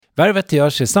Värvet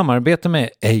görs i samarbete med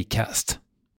Acast.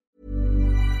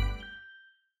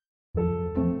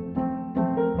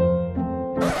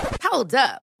 Hold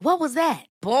up. What was that?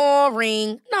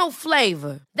 Boring. No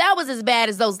flavor. That was as bad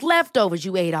as those leftovers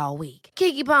you ate all week.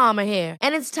 Keke Palmer here,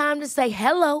 and it's time to say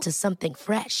hello to something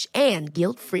fresh and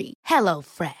guilt-free. Hello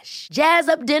Fresh. Jazz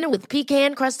up dinner with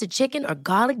pecan-crusted chicken or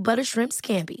garlic butter shrimp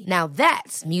scampi. Now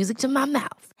that's music to my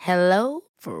mouth. Hello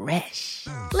Fresh.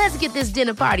 Let's get this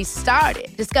dinner party started.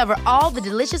 Discover all the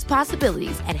delicious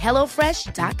possibilities at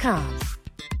hellofresh.com.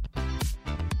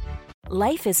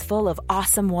 Life is full of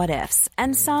awesome what-ifs,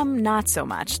 and some not so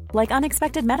much, like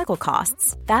unexpected medical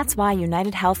costs. That's why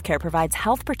United Healthcare provides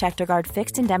Health Protector Guard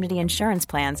fixed indemnity insurance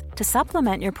plans to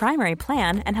supplement your primary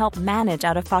plan and help manage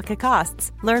out-of-pocket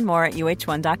costs. Learn more at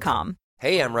uh1.com.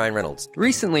 Hey, I'm Ryan Reynolds.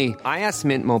 Recently, I asked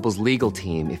Mint Mobile's legal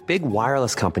team if big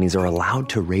wireless companies are allowed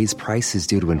to raise prices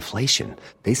due to inflation.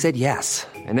 They said yes.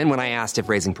 And then when I asked if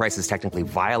raising prices technically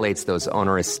violates those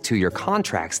onerous two-year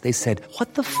contracts, they said,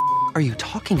 "What the f*** are you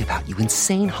talking about, you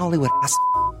insane Hollywood ass?"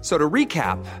 So to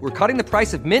recap, we're cutting the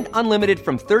price of Mint Unlimited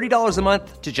from $30 a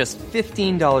month to just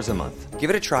 $15 a month. Give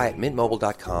it a try at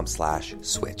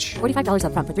mintmobile.com/switch. $45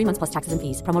 up front for 3 months plus taxes and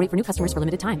fees. Promo rate for new customers for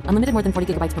limited time. Unlimited more than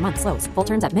 40 gigabytes per month. Slows full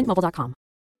terms at mintmobile.com.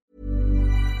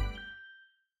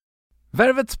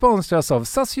 Värvet sponsras av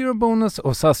SAS Eurobonus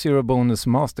och SAS Eurobonus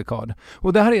Mastercard.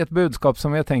 Och det här är ett budskap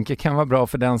som jag tänker kan vara bra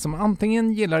för den som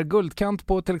antingen gillar guldkant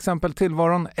på till exempel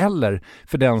tillvaron eller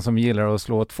för den som gillar att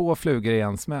slå 2 flugor i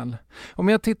en smäll. Om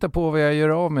jag tittar på vad jag gör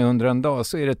av med under en dag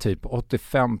så är det typ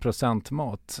 85%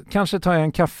 mat. Kanske tar jag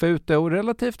en kaffe ute och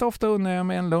relativt ofta unnar jag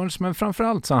mig en lunch, men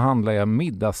framförallt så handlar jag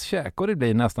middagskäk och det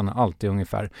blir nästan alltid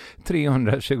ungefär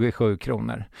 327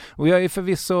 kronor. Och jag är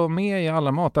förvisso med i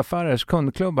alla mataffärers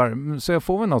kundklubbar, så jag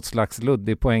får väl något slags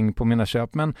luddig poäng på mina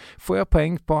köp, men får jag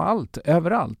poäng på allt,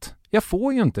 överallt? Jag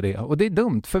får ju inte det, och det är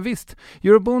dumt, för visst,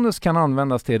 Eurobonus kan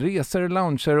användas till resor,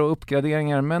 lounger och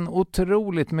uppgraderingar, men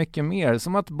otroligt mycket mer,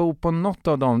 som att bo på något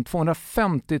av de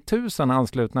 250 000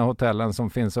 anslutna hotellen som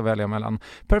finns att välja mellan.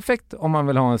 Perfekt om man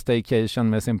vill ha en staycation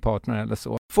med sin partner eller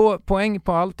så. Få poäng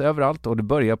på allt, överallt, och det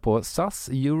börjar på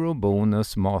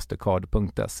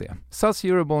SAS-Eurobonus-Mastercard.se.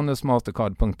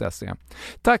 SAS-Eurobonus-Mastercard.se.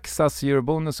 Tack SAS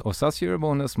Eurobonus och SAS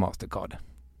Eurobonus Mastercard.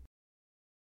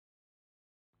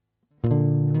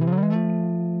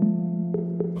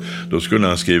 Då skulle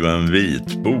han skriva en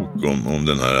vitbok om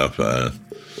den här affären.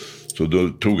 Så då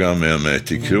tog han med mig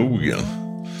till krogen.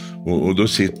 Och då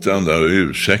sitter han där och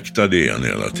ursäktar det igen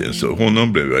hela tiden. Så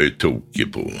honom blev jag ju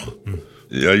tokig på.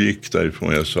 Jag gick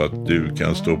därifrån, jag sa att du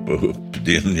kan stoppa upp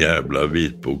din jävla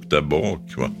vitbok där bak,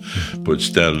 va? På ett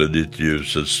ställe dit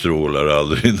ljuset strålar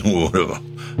aldrig når, va?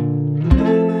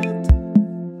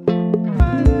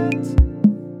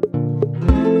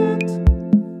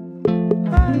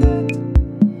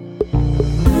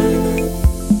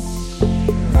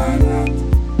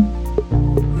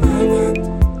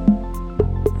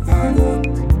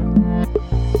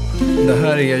 Det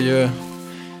här är ju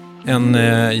en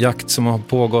jakt som har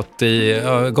pågått i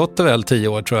gott och väl 10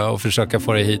 år tror jag, och försöka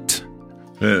få det hit.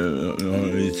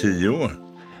 I 10 år?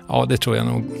 Ja, det tror jag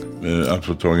nog. Att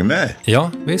få tag i mig?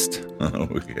 Ja, visst.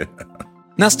 Okej.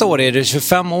 Nästa år är det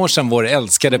 25 år sedan vår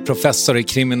älskade professor i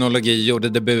kriminologi gjorde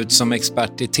debut som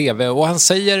expert i tv, och han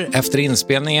säger efter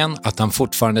inspelningen att han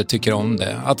fortfarande tycker om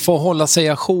det. Att få hålla sig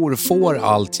ajour får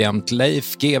alltjämt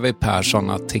Leif GW Persson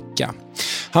att ticka.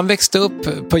 Han växte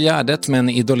upp på Gärdet med en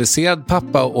idoliserad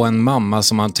pappa och en mamma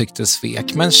som han tyckte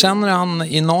svek. Men känner han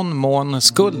i någon mån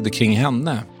skuld kring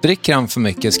henne? Dricker han för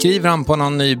mycket? Skriver han på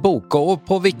någon ny bok? Och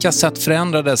på vilka sätt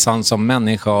förändrades han som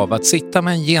människa av att sitta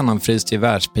med en genomfryst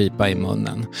gevärspipa i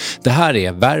munnen? Det här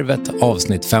är Värvet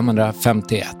avsnitt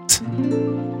 551.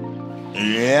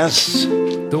 Yes!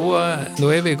 Då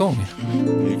är vi igång.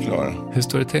 Vi är klara. Hur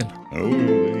står det till? Jo, det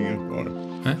är inget kvar.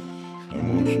 Nej. Det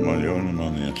måste man göra när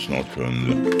man är snart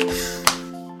 100.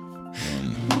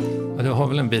 Ja, du har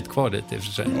väl en bit kvar dit i och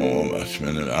för sig. Ja,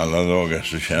 men alla dagar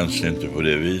så känns det inte på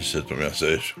det viset, om jag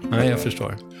säger så. Nej, jag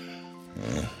förstår.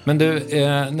 Men du,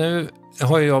 nu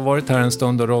har jag varit här en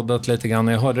stund och roddat lite grann.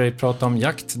 Jag hörde dig prata om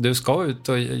jakt. Du ska ut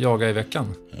och jaga i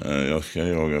veckan. Jag ska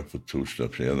jaga på torsdag,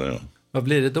 fredag, ja. Vad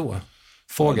blir det då?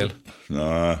 Fågel?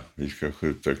 Nej, vi ska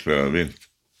skjuta klövvilt.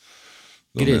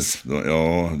 Gris? Det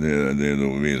är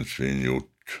då vildsvin, hjort.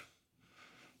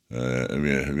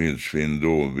 Vildsvin,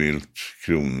 dovvilt,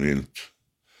 kronvilt,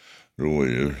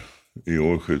 rådjur. I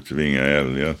år skjuter vi inga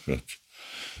älgar för att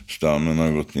stammen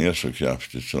har gått ner så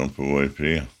kraftigt så de får vara i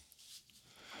pre.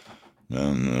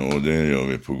 Och det gör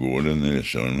vi på gården i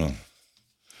Sörmland.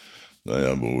 Där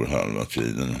jag bor halva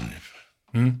tiden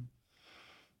ungefär.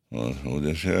 Och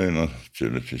det ser jag ju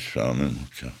naturligtvis fram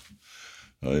emot.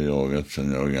 Jag har jagat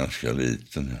sedan jag var ganska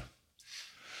liten.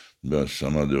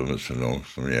 Bössan var dubbelt så långt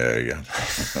som jägaren.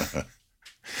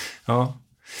 Ja.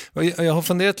 Och jag har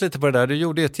funderat lite på det där. Du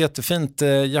gjorde ett jättefint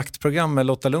jaktprogram med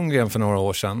Lotta Lundgren för några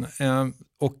år sedan. Ja.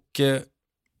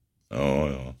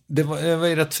 Det var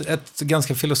ett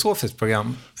ganska filosofiskt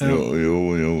program. Jo,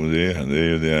 det är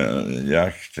ju det.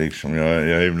 Jakt liksom.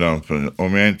 Jag ibland,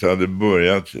 om jag inte hade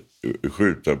börjat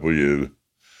skjuta på djur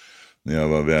när jag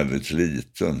var väldigt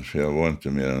liten, för jag var inte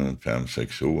mer än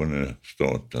 5-6 år när det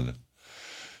startade.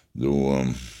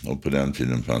 Och på den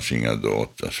tiden fanns inga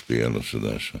dataspel och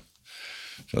sådär.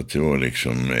 Så att det var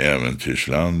liksom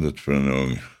äventyrslandet för en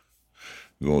ung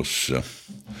gosse.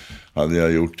 Hade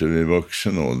jag gjort det vid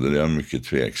vuxen ålder, jag är mycket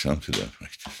tveksam till det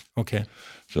faktiskt. Okej.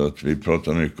 Så att vi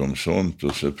pratar mycket om sånt,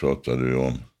 och så pratar vi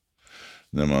om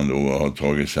när man då har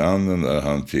tagit sig an den där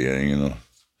hanteringen och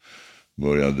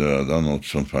börjar döda något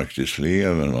som faktiskt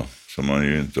lever, va? Som man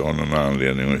ju inte har någon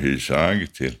anledning att hysa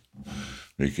agg till.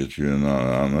 Vilket ju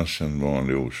annars en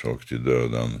vanlig orsak till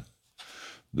dödande.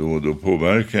 Då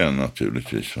påverkar en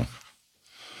naturligtvis, va?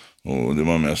 Och det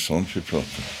var mest sånt vi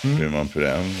pratade om. Hur man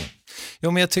förändrar.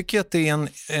 Jo, men jag tycker att det är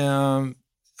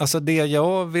alltså det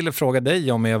jag ville fråga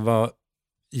dig om är vad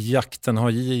jakten har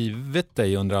givit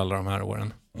dig under alla de här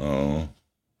åren. Ja,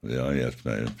 det har gett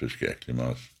mig en förskräcklig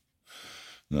massa.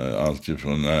 Allt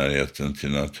ifrån närheten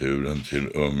till naturen till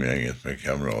umgänget med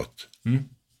kamrat.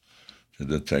 Så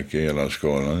det täcker hela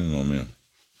skalan inom en.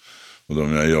 Och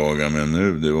de jag jagar med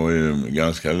nu, det var ju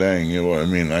ganska länge, var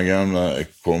mina gamla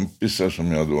kompisar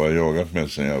som jag då har jagat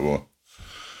med sedan jag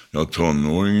var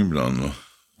tonåring ibland.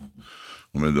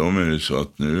 Och med dem är det så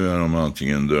att nu är de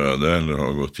antingen döda eller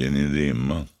har gått in i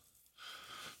dimman.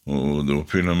 Och då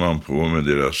fyller man på med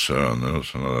deras söner och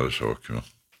sådana där saker.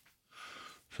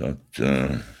 Så att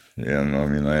en av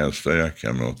mina äldsta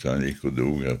jaktkamrater, han gick och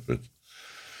dog öppet.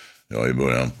 Ja, i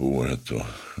början på året, och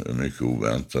mycket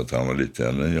oväntat. Han var lite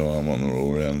äldre än jag, han var några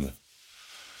år äldre.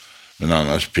 Men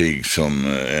annars pigg som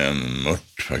en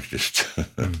mört faktiskt.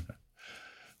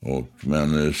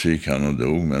 Men så gick han och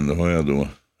dog, men då har jag då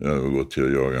övergått till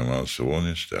att jaga med hans son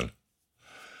istället.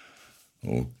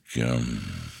 Och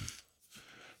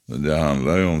det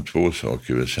handlar ju om 2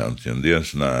 saker väsentligen.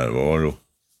 Dels närvaro.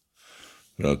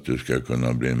 För att du ska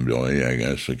kunna bli en bra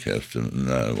jägare så krävs det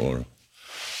närvaro.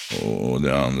 Och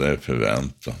det andra är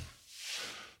förväntan.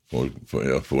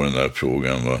 Jag får den där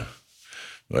frågan,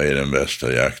 vad är den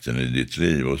bästa jakten i ditt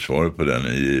liv? Och svaret på den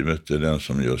är givet, det är den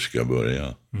som just ska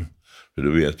börja. För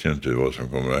du vet ju inte vad som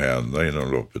kommer att hända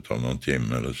inom loppet av någon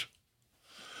timme eller så.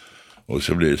 Och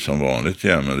så blir det som vanligt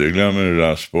igen, men det glömmer du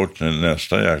raskt bort när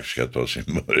nästa jakt ska ta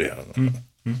sin början.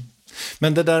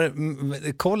 Men det där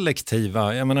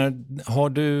kollektiva, jag menar,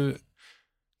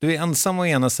 du är ensam å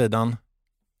ena sidan,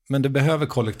 men du behöver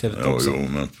kollektivet också. Jo,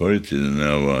 men förr i tiden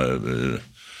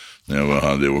när jag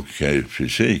hade okej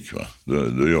fysik, va?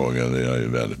 Då jagade jag ju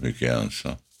väldigt mycket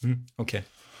ensam. Okej.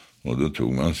 Och då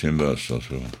tog man sin bössa,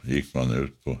 så gick man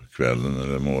ut på kvällen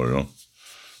eller morgon.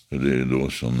 För det är då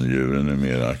som djuren är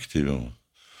mer aktiva.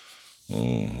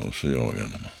 Och så jagar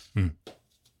man.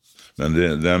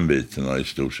 Men den biten har i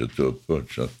stort sett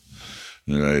upphört. Så att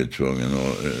nu är jag ju tvungen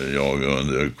att jaga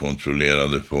under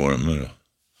kontrollerade former.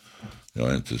 Jag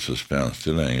är inte så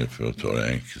spänstig längre, för att ta det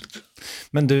enkelt.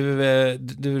 Men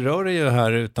du rör dig ju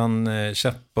här utan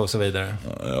käpp och så vidare.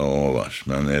 Ja, vars.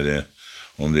 Men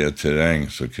om det är terräng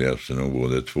så krävs det nog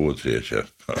både 2 och 3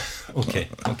 käppar.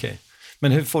 Okej.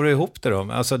 Men hur får du ihop det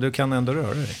då? Alltså, du kan ändå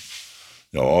röra dig.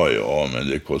 Ja, men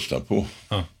det kostar på.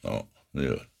 Ja, det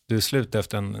gör. Du är slut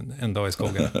efter en dag i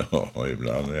skogen? Ja,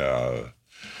 ibland är jag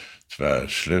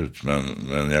tvärslut.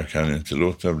 Men jag kan inte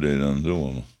låta bli det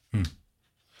ändå.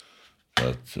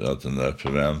 Att den där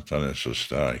förväntan är så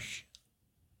stark.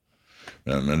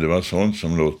 Men det var sånt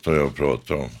som Lotta och jag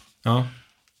pratade om. Ja,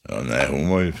 nej, hon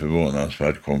var ju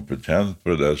förvånansvärt kompetent på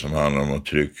det där som handlar om att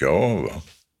trycka av. Va?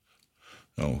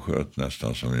 Ja, hon sköt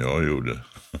nästan som jag gjorde.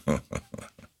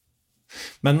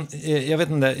 Men jag vet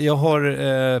inte, jag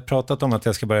har pratat om att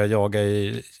jag ska börja jaga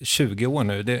i 20 år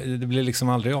nu. Det blir liksom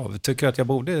aldrig av. Tycker du att jag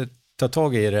borde ta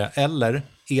tag i det? Eller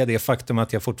är det faktum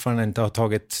att jag fortfarande inte har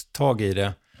tagit tag i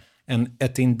det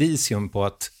ett indicium på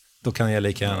att då kan jag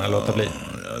lika gärna låta bli?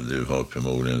 Ja, du har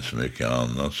förmodligen så mycket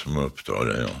annat som upptar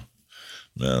det, ja.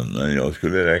 Men jag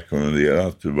skulle rekommendera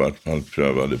att du i vart fall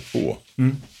prövade på.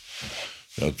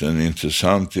 För att det är en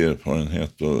intressant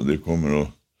erfarenhet, och det kommer att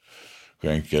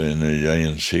skänka dig nya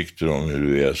insikter om hur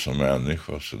du är som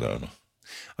människa och sådär.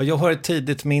 Ja, jag har ett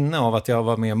tidigt minne av att jag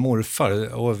var med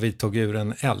morfar och vi tog ur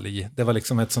en älg. Det var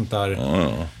liksom ett sånt där...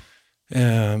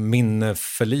 minne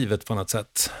för livet på något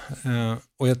sätt.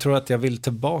 Och jag tror att jag vill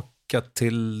tillbaka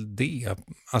till det.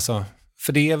 Alltså,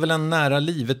 för det är väl en nära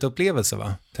livet upplevelse,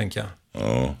 va? Tänker jag.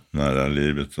 Ja, nära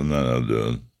livet och nära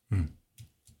död.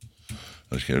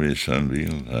 Jag ska visa en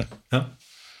bild här. Ja.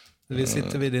 Vi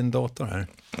sitter vid din dator här.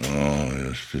 Ja,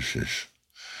 just precis.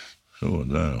 Så,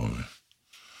 där har vi.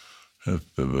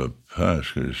 Upp. Här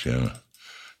ska du se.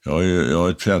 Jag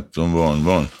har 13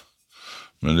 barnbarn.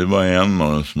 Men det är bara en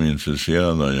av dem som är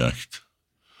intresserad av jakt.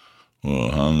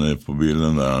 Och han är på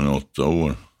bilden där, han är 8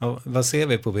 år. Ja, vad ser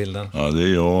vi på bilden? Ja, det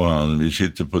är jag och han. Vi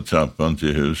sitter på trappan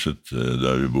till huset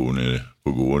där vi bor nere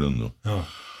på gården då. Ja.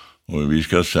 Och vi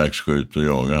ska strax gå ut och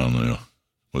jaga han och jag.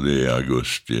 Och det är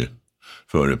augusti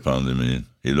före pandemin.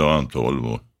 Idag är han 12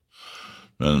 år.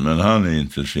 Men han är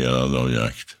intresserad av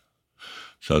jakt.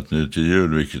 Så att nu till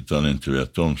jul, vilket han inte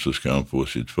vet om, så ska han få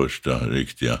sitt första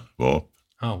riktiga vapen.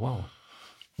 Ja, wow.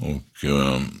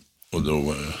 Och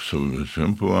då så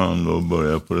sen på han då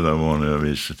börja på det där vanliga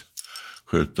viset.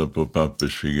 Skjuta på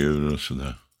pappersfigurer och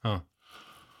sådär. Ja.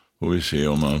 Och vi ser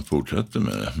om han fortsätter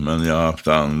med det. Men jag har haft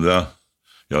andra.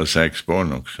 Jag har 6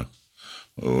 barn också.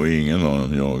 Och ingen av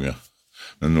dem jagar.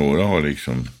 Men några har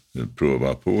liksom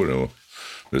provat på det och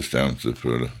bestämt sig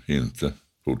för att inte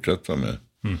fortsätta med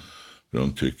det. För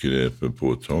de tycker det är för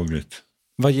påtagligt.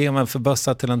 Vad ger man för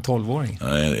bössa till en 12-åring?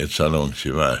 Nej, ett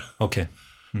salongsgevär. Okej.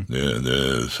 Det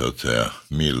är så att säga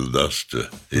mildaste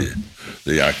i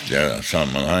det jaktliga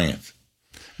sammanhanget.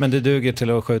 Men det duger till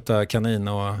att skjuta kanin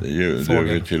och det fågel?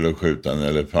 duger till att skjuta en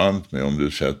elefant med om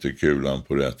du sätter kulan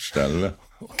på rätt ställe.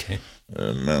 Okej.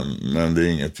 Men det är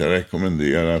inget jag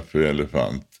rekommenderar för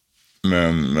elefant.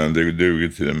 Men det duger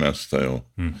till det mesta, ja.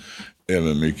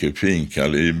 Även mycket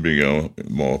finkalibriga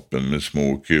vapen med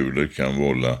små kulor kan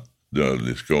vålla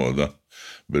dödlig skada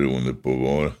beroende på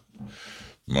var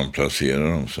man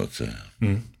placerar dem, så att säga.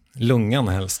 Lungan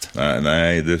helst?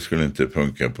 Nej, det skulle inte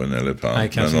funka på en elefant. Nej,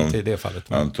 kanske inte i det fallet.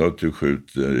 Men... Anta att du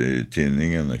skjuter i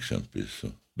tinningen exempelvis, så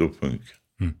då funkar.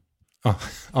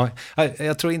 Ja,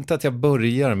 jag tror inte att jag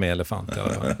börjar med elefant.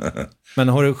 Men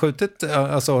har du skjutit,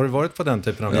 alltså har du varit på den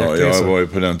typen av jakt? Ja, jag har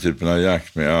varit på den typen av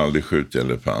jakt, men jag har aldrig skjutit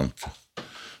elefant.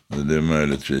 Det är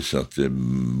möjligtvis att det är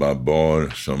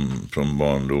barbar som från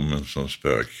barndomen som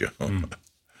spökar.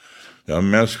 Jag har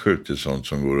mest skjutit sånt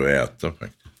som går att äta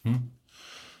faktiskt.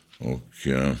 Och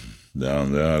det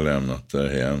andra har jag lämnat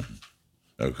därhen.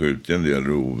 Jag har skjutit en del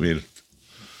rovvilt.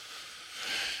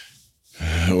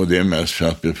 Och det är mest för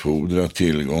att befordra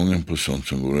tillgången på sånt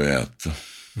som går att äta.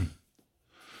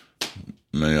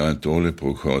 Men jag har inte hållit på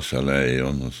att skasa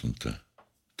lejon och sånt där.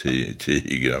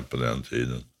 Tigrar på den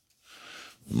tiden.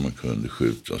 Man kunde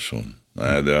skjuta sånt.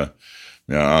 Nej,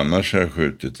 men annars har jag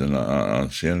skjutit en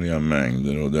ansenliga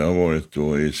mängder. Och det har varit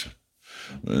då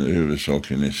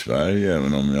huvudsakligen i Sverige,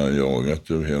 även om jag har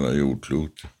jagat över hela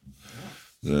jordklotet.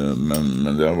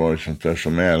 Men det har varit sånt där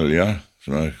som älgar.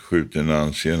 Som har skjutit en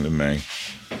ansenlig mängd.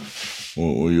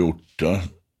 Och hjortar.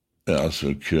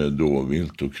 Alltså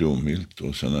dåvilt och kronvilt.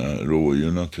 Och sen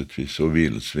rådjur naturligtvis. Och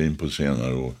vildsvin på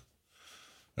senare år.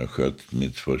 Jag sköt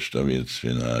mitt första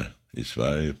vildsvin här i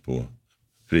Sverige på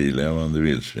frilevande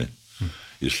vildsvin.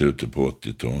 I slutet på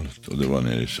 80-talet. Och det var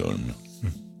nere i Sörmland.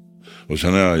 Och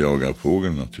sen har jag jagat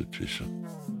fågel naturligtvis.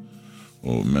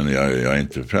 Men jag är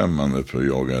inte främmande för att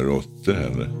jaga råttor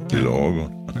heller. Till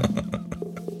lagom.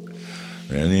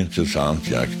 Det är en intressant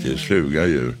jakt. Det är sluga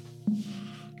djur.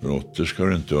 Råttor ska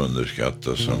du inte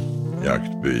underskatta som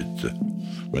jaktbyte.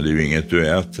 Men det är ju inget du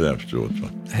äter efteråt, va?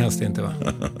 Helst inte, va?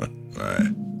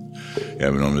 Nej.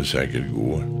 Även om det säkert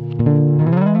går.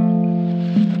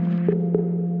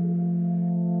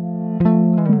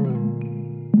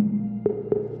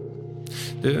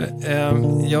 Du,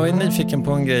 jag är nyfiken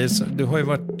på en grej. Du har ju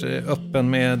varit öppen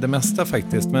med det mesta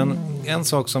faktiskt. Men en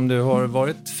sak som du har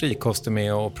varit frikostig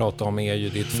med att prata om är ju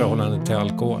ditt förhållande till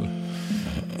alkohol.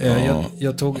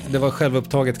 Det var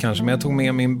självupptaget kanske, men jag tog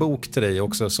med min bok till dig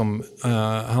också som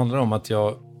handlar om att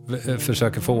jag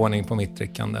försöker få ordning på mitt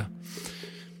drickande.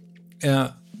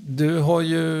 Du har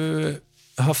ju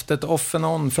haft ett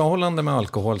off-and-on-förhållande med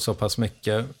alkohol så pass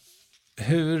mycket.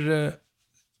 Hur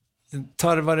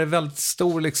tarvar det väldigt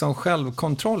stor liksom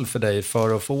självkontroll för dig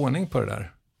för att få ordning på det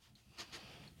där?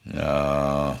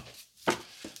 Ja,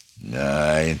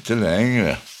 nej, inte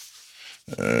längre.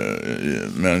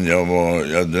 Men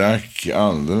jag drack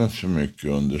alldeles för mycket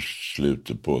under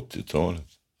slutet på 80-talet.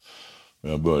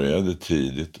 Jag började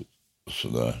tidigt och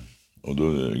sådär. Och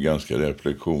då är det ganska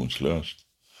reflektionslöst.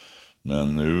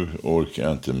 Men nu orkar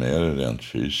jag inte med det rent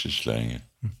fysiskt längre.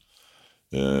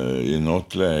 I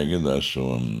något läge där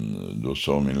så då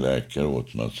sa min läkare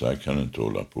åt mig att så här kan du inte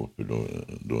hålla på, för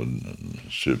då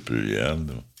super du ihjäl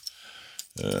då.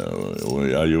 Och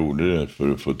jag gjorde det för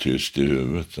att få tyst i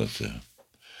huvudet så att säga.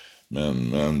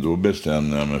 Men då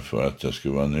bestämde jag mig för att jag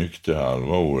skulle vara nykter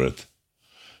halva året.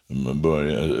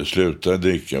 Sluta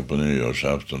dricka på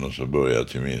nyårsafton och så börja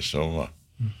till midsommar.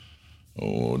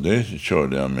 Och det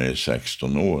körde jag med i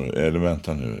 16 år. Eller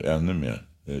vänta nu, ännu mer.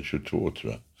 Det är 22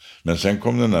 tror jag. Men sen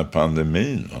kom den här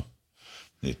pandemin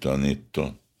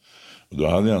 1919. Och då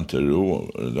hade jag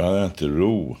inte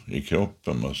ro i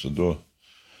kroppen. Alltså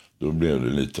då blev det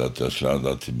lite att jag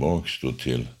sladdade tillbaks då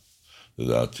till det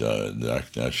där att jag drack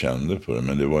när jag kände för det.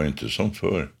 Men det var inte som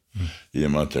förr. I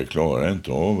och med att jag klarar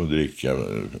inte av att dricka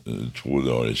 2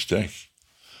 dagar i sträck.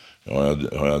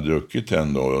 Har jag druckit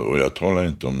en dag, och jag talar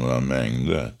inte om några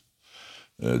mängder.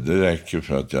 Det räcker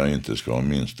för att jag inte ska ha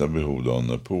minsta behov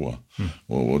dagen på.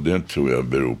 Och det tror jag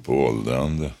beror på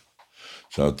åldrande.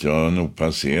 Så att jag har nog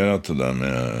passerat det där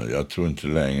med, jag tror inte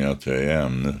längre att jag är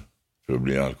ämne för att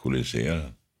bli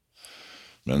alkoholiserad.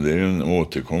 Men det är en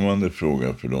återkommande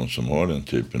fråga för de som har den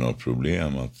typen av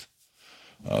problem.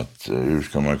 Att hur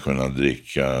ska man kunna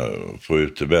dricka, få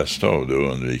ut det bästa av det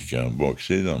och undvika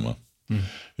baksidan.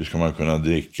 Hur ska man kunna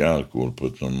dricka alkohol på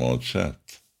ett normalt sätt?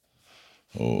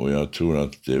 Och jag tror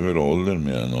att det är väl ålder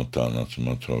mer än något annat som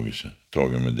har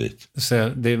tagit mig dit.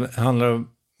 Så det handlar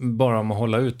bara om att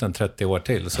hålla ut en 30 år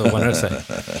till, så vad det säger?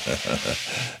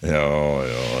 Ja.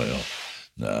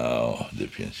 Ja, det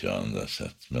finns ju andra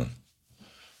sätt.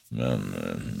 Men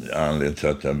anledningen till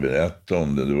att jag berättade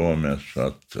om det var mest för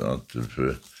att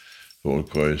för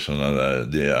folk har ju sådana där,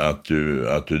 det är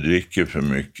att du dricker för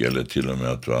mycket eller till och med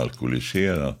att du är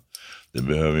alkoholiserad. Det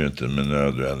behöver ju inte med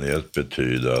nödvändighet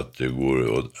betyda att det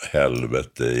går åt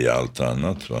helvete i allt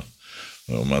annat. Va?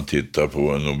 Om man tittar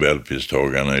på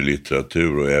Nobelpristagarna i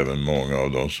litteratur och även många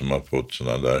av de som har fått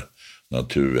sådana där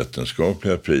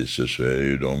naturvetenskapliga priser, så är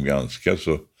ju de ganska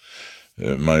så,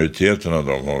 majoriteten av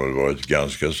dem har väl varit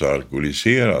ganska så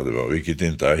alkoholiserade, va? Vilket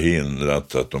inte har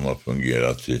hindrat att de har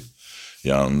fungerat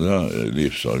i andra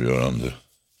livsavgörande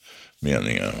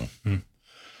meningar.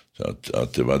 Så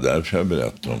att det var därför jag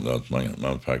berättade om det, att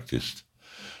man faktiskt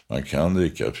man kan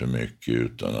dricka för mycket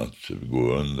utan att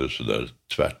gå under så där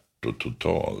tvärt och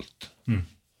totalt.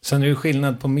 Sen är det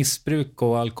skillnad på missbruk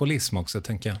och alkoholism också,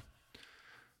 tänker jag.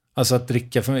 Alltså att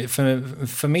dricka för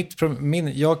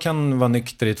jag kan vara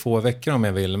nykter i 2 veckor om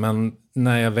jag vill, men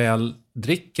när jag väl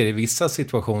dricker i vissa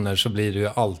situationer så blir det ju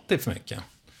alltid för mycket.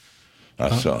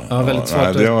 Alltså, väldigt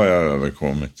svårt det har jag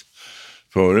överkommit.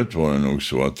 Förut var det nog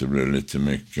så att det blev lite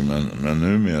mycket, men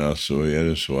numera så är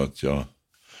det så att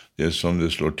det är som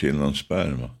det slår till någon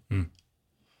sperma.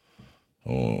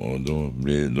 Och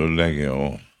då lägger jag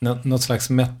av. Något slags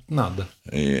mättnad.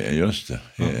 Just det,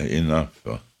 enough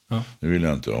va. Ja. Det vill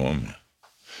jag inte ha med.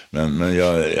 Men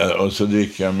jag och så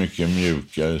dricker jag mycket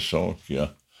mjukare saker.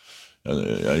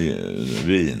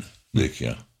 Vin dricker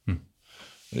jag.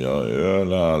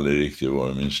 Öl har aldrig riktigt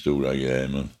varit min stora grej,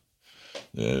 men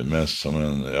det är mest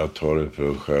som jag tar det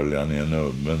för att skölja ner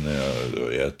nubben när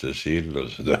jag äter sill och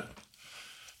sådär.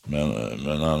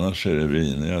 Men annars är det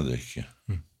vin jag dricker.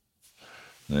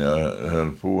 När jag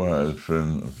höll på här för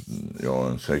en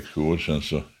 6-7 år sedan,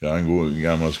 så jag har en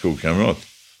gammal skolkamrat.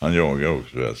 Han jagar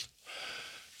också.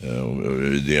 Och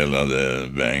vi delade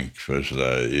bänk för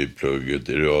sådär i plugget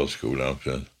i realskolan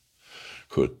för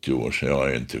 70 år sedan.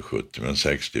 Jag är inte 70 men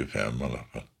 65 i alla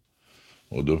fall.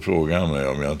 Och då frågade han mig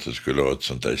om jag inte skulle ha ett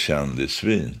sånt där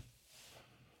kändisvin.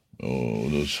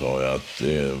 Och då sa jag att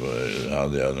det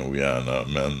hade jag nog gärna.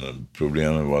 Men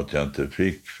problemet var att jag inte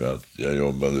fick, för att jag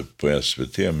jobbade på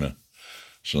SVT med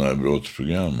sådana här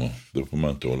brottsprogram. Och då får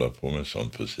man inte hålla på med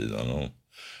sånt på sidan om.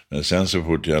 Men sen så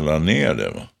fort jag la ner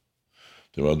det,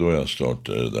 det var då jag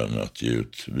startade det där med att ge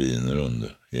ut viner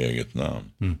under eget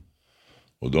namn.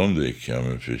 Och de dricker jag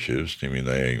med förtjusning,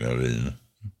 mina egna viner.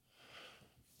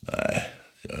 Nej,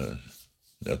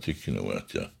 jag tycker nog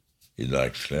att jag i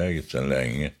dagsläget sedan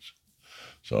länge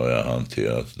så har jag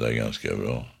hanterat det där ganska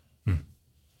bra.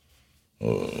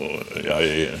 Och jag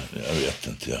vet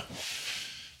inte.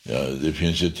 Det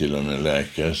finns ju till och med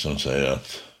läkare som säger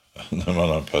att när man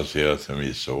har passerat en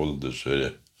viss ålder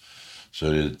så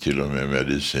är det till och med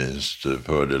medicinskt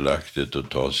fördelaktigt att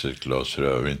ta sig ett glas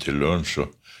rödvin till lunch och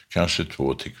kanske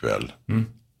 2 till kväll.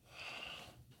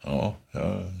 Ja,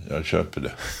 jag köper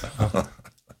det.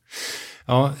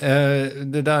 Ja,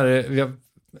 det där,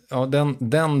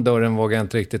 den dörren vågar jag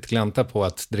inte riktigt glänta på,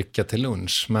 att dricka till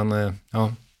lunch. Men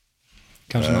ja,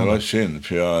 Kanske det var synd,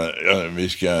 för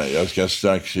jag ska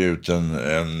strax ge ut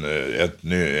ett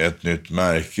nytt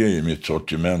märke i mitt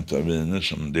sortiment av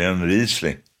viner. Det är en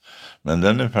Riesling. Men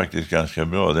den är faktiskt ganska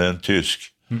bra. Det är en tysk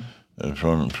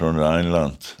från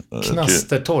Rheinland.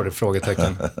 Knastertorr,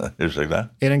 frågetecken. Ursäkta?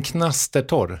 Är den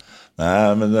knastertorr?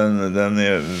 Nej, men den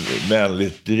är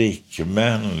väldigt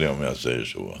drickvänlig, om jag säger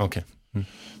så. Okej.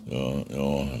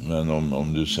 Ja, men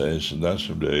om du säger så där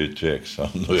så blir jag ju tveksam.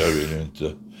 Och jag vill ju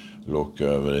inte locka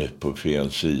över det på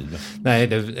fel sida. Nej,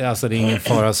 det är ingen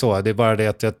fara så. Det är bara det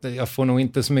att jag får nog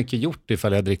inte så mycket gjort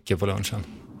ifall jag dricker på lunchen.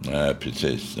 Nej,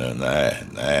 precis. Nej,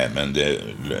 men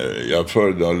jag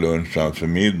föredrar lunch framför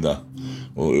middag.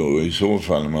 Och i så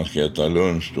fall när man ska äta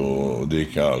lunch då och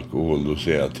dricka alkohol, då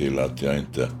ser jag till att jag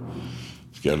inte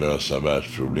ska lösa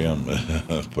världsproblem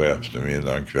på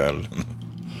eftermiddagen, kvällen.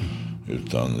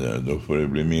 Utan då får det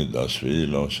bli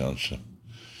middagsvila och sen så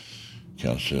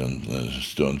kanske en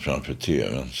stund framför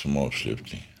tvn som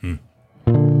avslutning.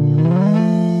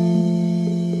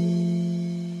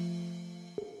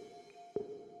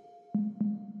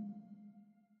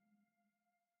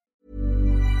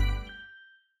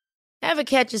 Ever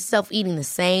catch yourself eating the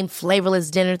same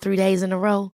flavorless dinner 3 days in a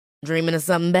row? Dreaming of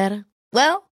something better?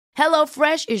 Well,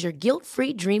 HelloFresh is your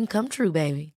guilt-free dream come true,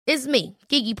 baby. It's me,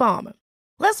 Keke Palmer.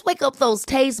 Let's wake up those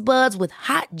taste buds with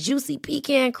hot, juicy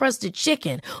pecan-crusted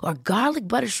chicken or garlic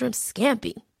butter shrimp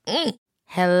scampi.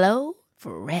 Hello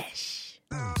Fresh.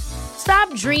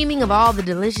 Stop dreaming of all the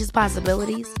delicious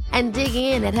possibilities and dig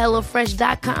in at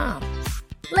HelloFresh.com.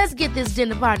 Let's get this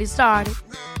dinner party started.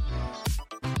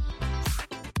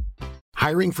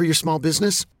 Hiring for your small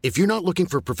business? If you're not looking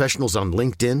for professionals on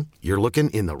LinkedIn, you're looking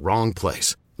in the wrong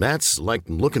place. That's like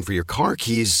looking for your car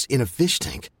keys in a fish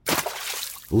tank.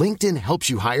 LinkedIn helps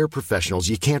you hire professionals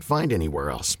you can't find anywhere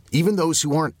else, even those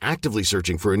who aren't actively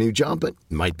searching for a new job but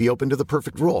might be open to the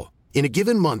perfect role. In a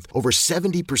given month, over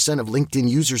 70% of LinkedIn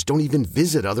users don't even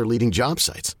visit other leading job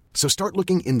sites. So start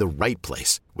looking in the right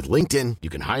place. With LinkedIn, you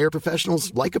can hire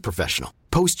professionals like a professional.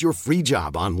 Post your free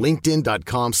job on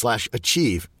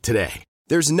linkedin.com/achieve today.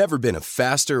 There's never been a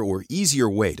faster or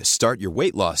easier way to start your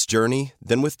weight loss journey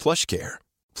than with PlushCare.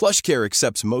 PlushCare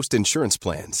accepts most insurance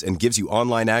plans and gives you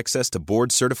online access to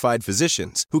board-certified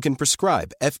physicians who can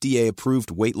prescribe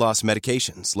FDA-approved weight loss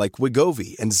medications like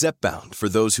Wegovy and Zepbound for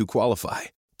those who qualify.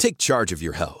 Take charge of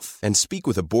your health and speak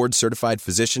with a board-certified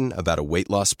physician about a weight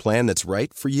loss plan that's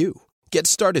right for you. Get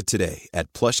started today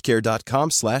at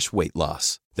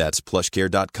plushcare.com/weightloss. That's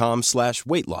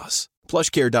plushcare.com/weightloss.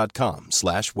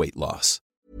 plushcare.com/weightloss.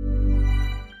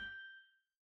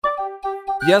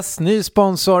 Yes, ny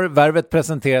sponsor. Värvet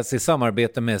presenteras i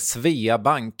samarbete med Svea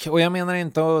Bank. Och jag menar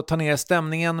inte att ta ner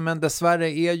stämningen, men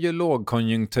dessvärre är ju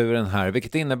lågkonjunkturen här,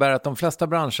 vilket innebär att de flesta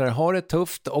branscher har det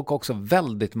tufft och också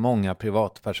väldigt många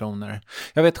privatpersoner.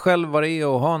 Jag vet själv vad det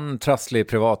är att ha en trasslig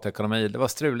privatekonomi. Det var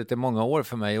struligt i många år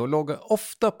för mig och låg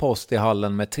ofta post i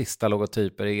hallen med trista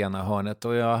logotyper i ena hörnet.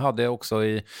 Och jag hade också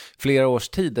i flera års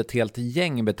tid ett helt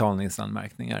gäng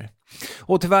betalningsanmärkningar.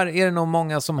 Och tyvärr är det nog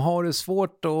många som har det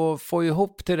svårt att få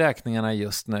ihop till räkningarna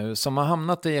just nu, som har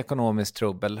hamnat i ekonomisk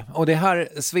trubbel. Och det här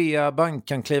Svea Bank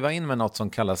kan kliva in med något som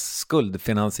kallas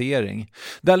skuldfinansiering.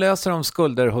 Där löser de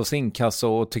skulder hos inkasso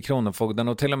och till Kronofogden,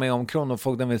 och till och med om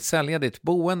Kronofogden vill sälja ditt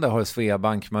boende har Svea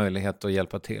Bank möjlighet att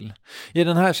hjälpa till. I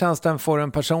den här tjänsten får du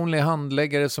en personlig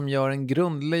handläggare som gör en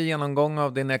grundlig genomgång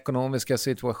av din ekonomiska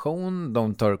situation.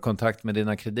 De tar kontakt med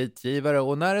dina kreditgivare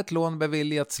och när ett lån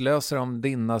beviljats löser de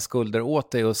dina skulder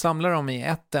åt dig och samlar dem i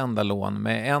ett enda lån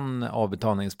med en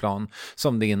avbetalningsplan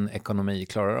som din ekonomi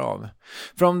klarar av.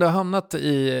 För om du har hamnat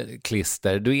i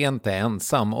klister, du är inte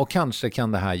ensam och kanske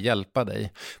kan det här hjälpa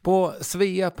dig. På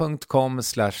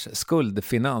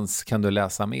svea.com/skuldfinans kan du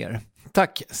läsa mer.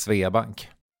 Tack Svea Bank.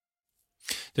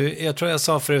 Du, jag tror jag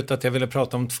sa förut att jag ville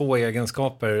prata om 2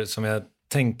 egenskaper som jag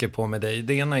tänker på med dig.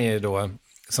 Det ena är ju då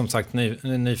som sagt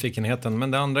nyfikenheten,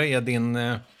 men det andra är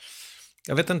din...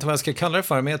 Jag vet inte vad jag ska kalla det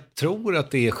för, men jag tror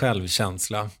att det är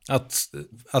självkänsla. Att,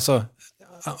 alltså,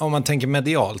 om man tänker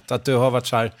medialt, att du har varit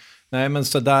så här, nej men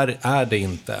så där är det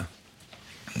inte.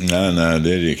 Nej,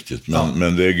 det är riktigt.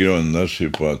 Men det grundar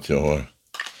sig på att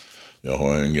jag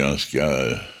har en ganska,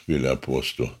 vill jag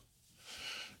påstå,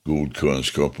 god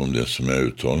kunskap om det som jag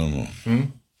uttalar mig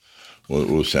om.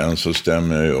 Och sen så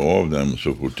stämmer jag ju av dem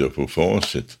så fort jag får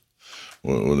facit.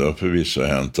 Och det har förvisso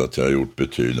hänt att jag har gjort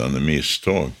betydande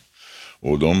misstag.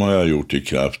 Och de har jag gjort i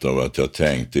kraft av att jag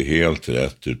tänkte helt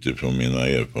rätt utifrån mina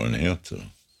erfarenheter.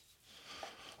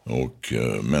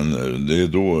 Men det är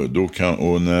då kan,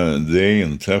 och när det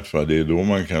inträffar, det är då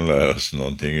man kan lära sig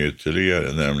någonting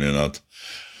ytterligare. Nämligen att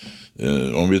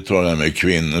Om vi tar det här med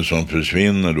kvinnor som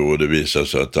försvinner då, och det visar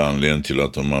sig att anledningen till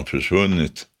att de har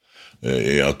försvunnit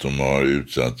är att de har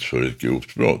utsatts för ett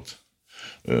grovt brott.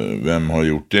 Vem har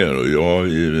gjort det då? Ja,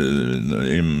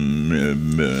 i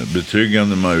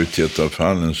betryggande majoritet av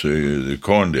fallen så är det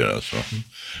karln deras, va?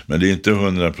 Men det är inte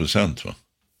 100%, va?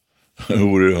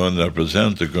 Vore det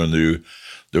 100%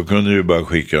 då kunde du bara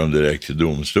skicka dem direkt till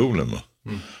domstolen, va?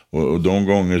 Och de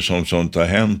gånger som sånt har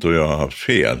hänt och jag har haft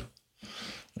fel,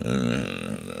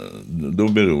 då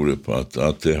beror det på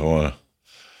att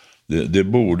det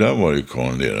borde ha varit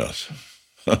karln deras.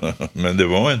 Men det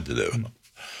var inte det, va?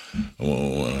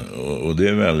 Och det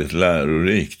är väldigt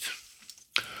lärorikt.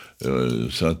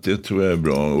 Så att det tror jag är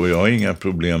bra. Och jag har inga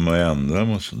problem med att ändra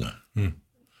och sådär.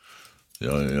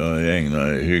 Jag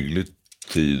ägnar hyggligt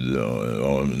tid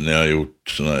när jag har gjort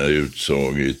sådana här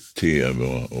utsag i tv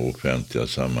och offentliga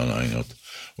sammanhang.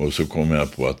 Och så kommer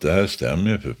jag på att det här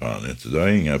stämmer för fan inte. Det har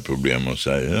inga problem att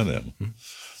säga det.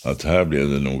 Att här blev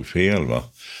det nog fel, va?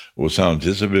 Och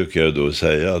samtidigt så brukar jag då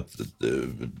säga att,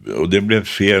 och det blev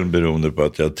fel beroende på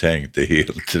att jag tänkte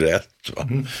helt rätt, va?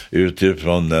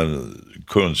 Utifrån den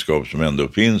kunskap som ändå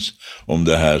finns om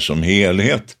det här som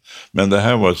helhet. Men det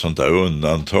här var ett sånt där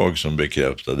undantag som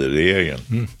bekräftade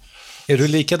regeln. Är du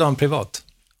likadan privat?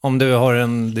 Om du har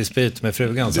en dispyt med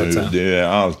frugan, så att säga? Det är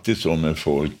alltid så med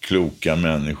folk, kloka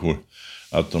människor,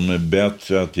 att de är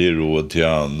bättre att ge råd till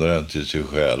andra än till sig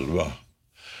själva.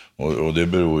 Och det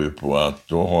beror ju på att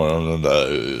då har de den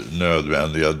där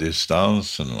nödvändiga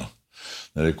distansen, va?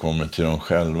 När det kommer till dem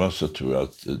själva så tror jag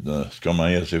att ska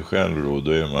man ge sig själv råd,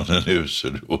 då är man en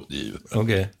usel rådgivare.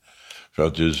 Okay. För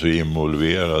att du är så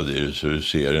involverad i det så du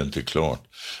ser inte klart.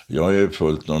 Jag är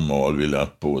fullt normal, vill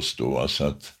jag påstå. Så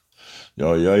att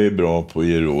jag är bra på att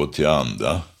ge råd till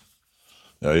andra.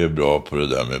 Jag är bra på det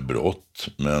där med brott.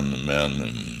 Men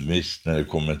visst, när det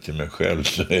kommer till mig själv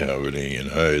så är jag väl ingen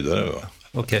höjdare, va?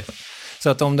 Okej. Så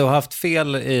att om du har haft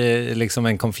fel i liksom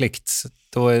en konflikt,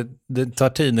 då det tar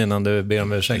tid innan du ber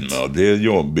om ursäkt? Ja, det är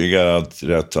jobbigare att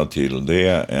rätta till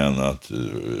det än att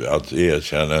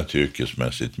erkänna ett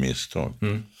yrkesmässigt misstag.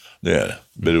 Det är det.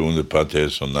 Beroende på att jag är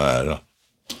så nära.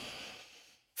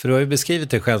 För du har ju beskrivit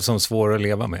dig själv som svår att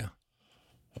leva med.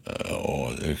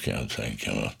 Ja, det kan jag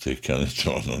tänka mig. Det kan inte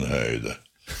vara någon höjder.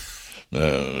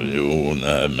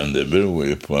 Men det beror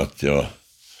ju på att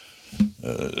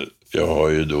jag har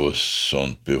ju då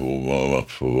sånt behov av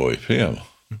att få vara i fred.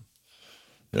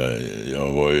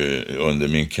 Jag var ju under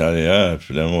min karriär,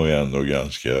 för den var ju ändå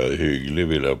ganska hygglig,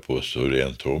 vill jag påstå,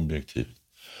 rent objektivt.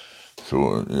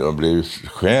 Så jag blev ju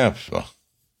chef, va?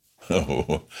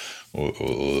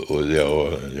 och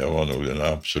jag var nog den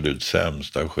absolut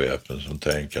sämsta chefen som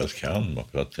tänkas kan.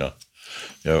 För att jag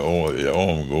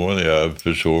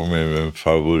försåg mig med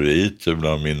favoriter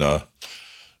bland mina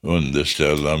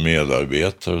underställda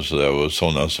medarbetare och sådär, och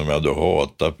sådana som jag hade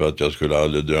hatat för att jag skulle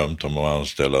aldrig drömt om att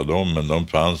anställa dem, men de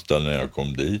fanns där när jag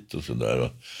kom dit och sådär.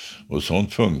 Och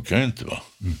sånt funkar inte, va?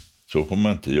 Så får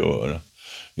man inte göra.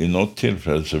 I något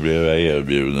tillfälle så blev jag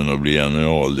erbjuden att bli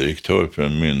generaldirektör för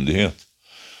en myndighet.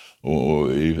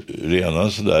 Och i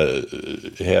rena sådär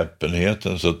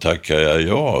häpenheten så tackade jag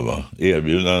ja, va?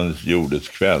 Erbjudandet gjordes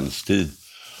kvällstid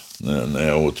när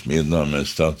jag åt middag med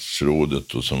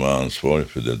statsrådet och som var ansvarig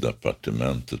för det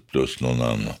departementet plus någon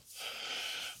annan.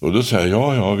 Och då sa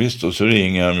jag ja visst, och så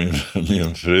ringer jag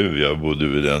min fru. Jag bodde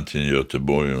vid den tiden i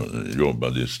Göteborg och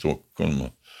jobbade i Stockholm.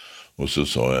 Och så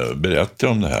sa jag, berätta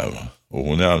om det här, va? Och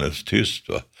hon är alldeles tyst,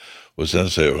 va? Och sen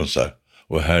säger hon så här,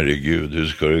 åh herregud, hur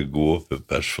ska det gå för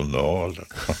personalen?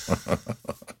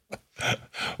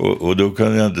 och då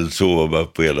kan jag inte sova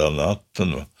på hela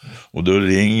natten, va? Och då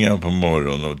ringer jag på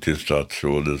morgonen till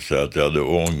statsrådet och säger att jag hade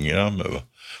ångrat mig, va?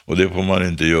 Och det får man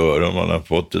inte göra om man har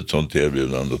fått ett sånt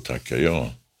erbjudande, och tackar jag.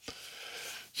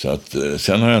 Så att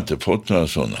sen har jag inte fått några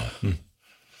sådana.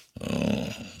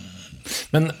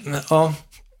 Men ja,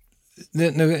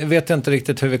 nu vet jag inte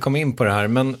riktigt hur vi kom in på det här,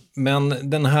 men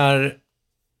den här...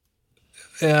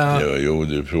 Jo,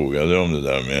 du frågade om det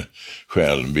där med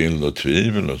självbild och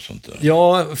tvivel och sånt där.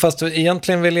 Ja, fast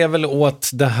egentligen vill jag väl åt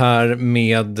det här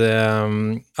med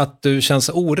att du känns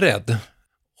orädd.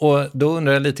 Och då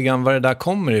undrar jag lite grann var det där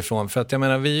kommer ifrån. För att jag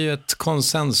menar, vi är ju ett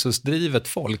konsensusdrivet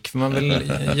folk. För man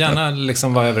vill gärna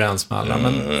liksom vara överens med alla,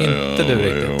 men inte du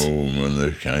riktigt. Jo, men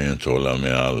du kan ju inte hålla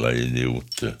med alla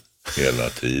idioter hela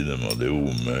tiden, och det är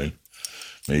omöjligt.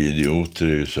 Men idioter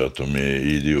är ju så att de är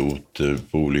idioter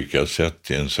på olika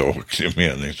sätt i en saklig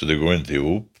mening, så det går inte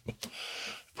ihop.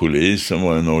 Polisen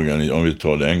var en organisation, om vi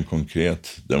tar den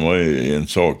konkret, den var ju i en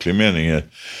saklig mening,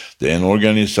 det är en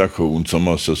organisation som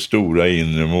har så stora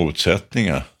inre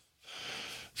motsättningar.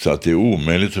 Så att det är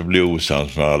omöjligt att bli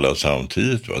osams med alla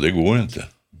samtidigt, va? Det går inte.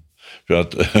 För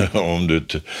att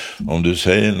om du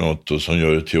säger något och som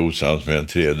gör det till osams med en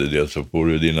tredjedel, så får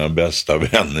du dina bästa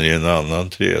vänner i en annan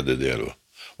tredjedel, va?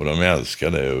 Och de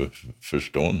älskar dig och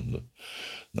förstånd.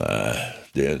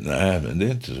 Nej, men det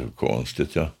är inte så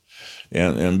konstigt.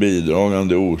 En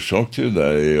bidragande orsak till det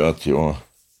där är ju att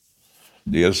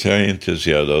dels är jag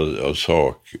intresserad av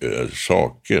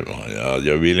saker.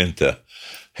 Jag vill inte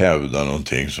hävda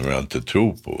någonting som jag inte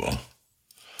tror på, va?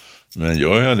 Men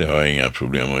gör jag det har jag inga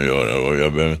problem att göra, och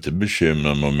jag behöver inte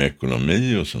bekymra mig om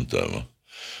ekonomi och sånt där, va?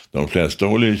 De flesta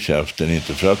håller ju käften,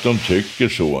 inte för att de tycker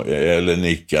så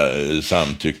eller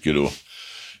samtycker då.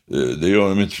 Det gör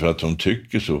de inte för att de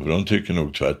tycker så, för de tycker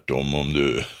nog tvärtom om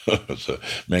du.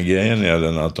 Men grejen är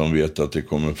den att de vet att det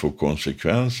kommer få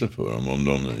konsekvenser för dem om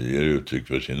de ger uttryck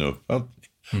för sin uppfattning.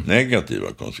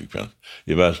 Negativa konsekvenser.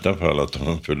 I värsta fall att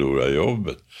de förlorar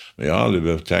jobbet. Men jag har aldrig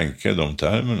behövt tänka i de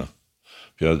termerna.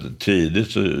 För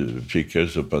tidigt så fick jag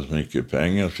så pass mycket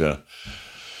pengar så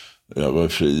jag var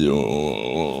fri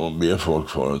och be folk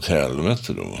fara åt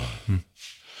helvete då.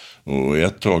 Och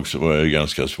ett tag så var jag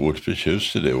ganska svårt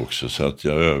förtjust i det också, så att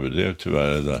jag överdrev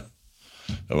tyvärr det där.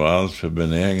 Jag var alltför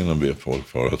benägen att be folk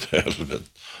fara åt helvete.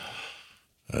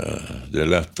 Det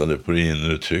lättade på det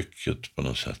inre trycket på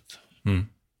något sätt.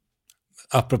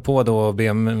 Apropå då att be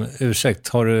om ursäkt,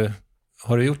 har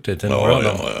du gjort det till några av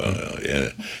dem?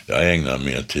 Jag ägnar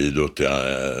mer tid åt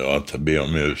att be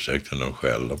om ursäkt än att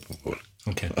skälla på folk.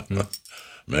 Okay.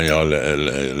 Men jag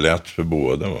är lätt för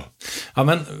båda, va? Ja,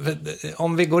 men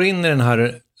om vi går in i den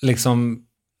här, liksom,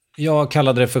 jag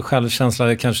kallade det för självkänsla,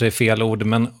 det kanske är fel ord,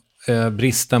 men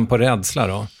bristen på rädsla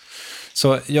då.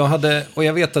 Så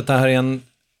jag vet att det här är en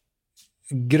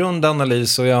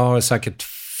grundanalys och jag har säkert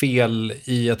fel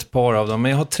i ett par av dem,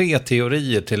 men jag har 3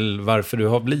 teorier till varför du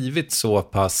har blivit så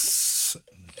pass,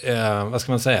 vad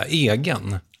ska man säga,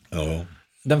 egen. Ja.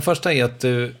 Den första är att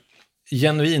du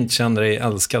genuint känner dig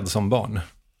älskad som barn.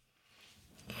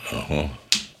 Jaha.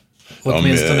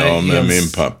 Åtminstone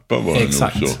min pappa var det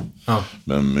nog så. Ja.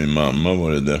 Men min mamma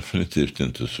var det definitivt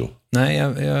inte så. Nej,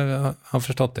 jag har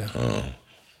förstått det. Ja.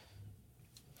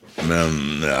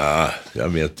 Men jag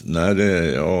vet, nej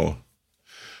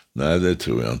det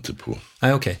tror jag inte på.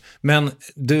 Nej, okej. Men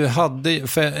du hade,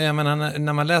 för jag menar,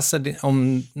 när man läser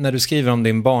när du skriver om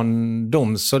din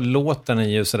barndom så låter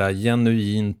den ju sådär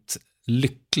genuint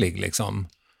lycklig liksom.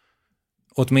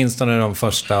 Åtminstone de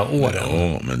första åren.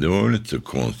 Ja, men det var väl inte så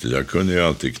konstigt. Jag kunde ju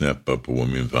alltid knäppa på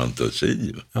min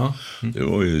fantasi. Ja. Det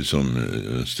var ju som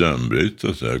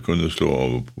strömbrytare, så jag kunde slå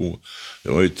av och på.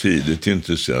 Jag var ju tidigt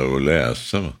intresserad av att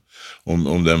läsa.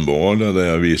 Om den vardag där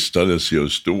jag vistades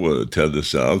just då tedde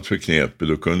sig allt för knepigt,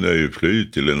 då kunde jag ju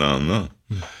fly till en annan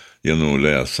genom att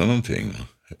läsa någonting.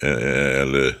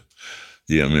 Eller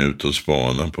ge mig ut och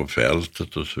spana på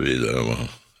fältet och så vidare. Och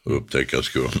upptäcka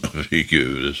skumma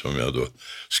figurer som jag då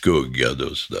skuggade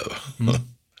och sådär.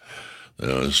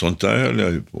 Sånt där höll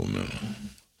jag ju på med.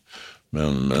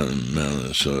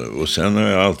 Men så, och sen har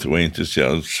jag alltid varit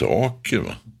intresserad av saker,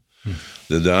 va.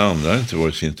 Det där andra har inte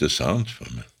varit så intressant för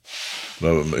mig.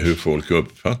 Hur folk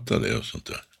uppfattar det och sånt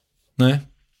där. Nej.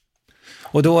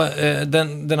 Och då,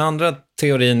 den andra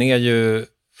teorin är ju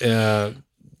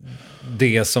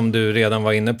det som du redan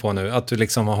var inne på nu. Att du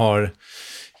liksom har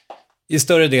i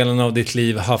större delen av ditt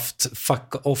liv haft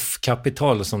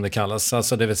fuck-off-kapital som det kallas.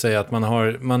 Alltså det vill säga att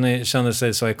man känner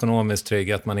sig så ekonomiskt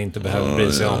trygg att man inte behöver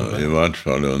bry sig om det. I vart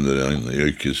fall under den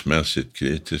yrkesmässigt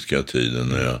kritiska tiden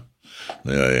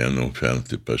när jag är en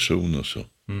offentlig person och så.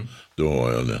 Då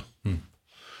har jag det.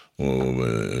 Och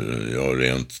jag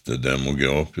rent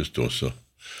demografiskt då så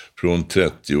från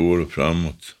 30 år och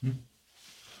framåt.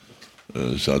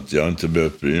 Så att jag inte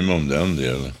behöver bry mig om den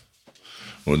delen.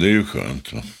 Och det är ju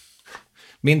skönt, va?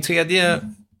 Min tredje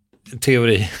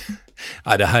teori,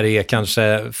 det här är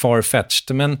kanske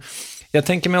far-fetched, men jag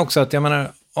tänker mig också att jag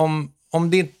menar, om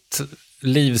ditt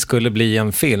liv skulle bli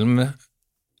en film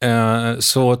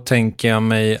så tänker jag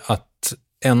mig att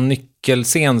en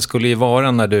nyckelscen skulle ju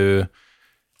vara när du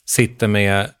sitter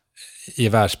med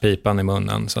gevärspipan i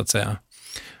munnen så att säga.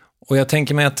 Och jag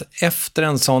tänker mig att efter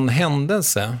en sån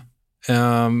händelse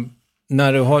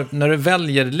när du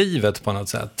väljer livet på något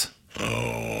sätt.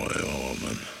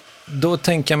 Men då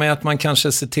tänker jag mig att man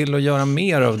kanske ser till att göra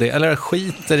mer av det. Eller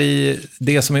skiter i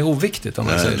det som är oviktigt om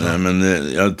man säger så. Nej,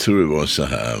 men jag tror det var så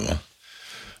här, va.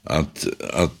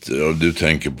 Att du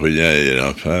tänker på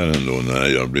Geijer-affären då, när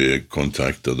jag blev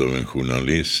kontaktad av en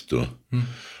journalist och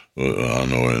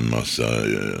han har en massa,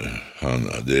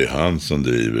 det är han som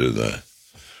driver det där.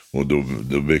 Och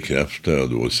då bekräftar jag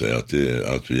då och säger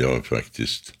att vi har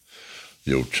faktiskt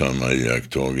gjort samma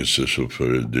iakttagelser så för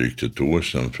drygt ett år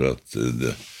sedan, för att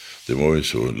det var ju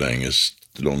så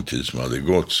lång tid som hade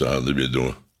gått, så hade vi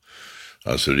då,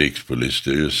 alltså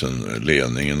Rikspolisstyrelsen,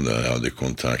 ledningen där, hade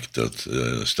kontaktat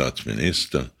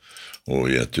statsministern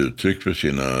och gett uttryck för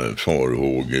sina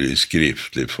farhågor i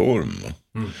skriftlig form.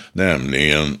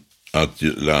 Nämligen att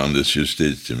landets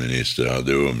justitieminister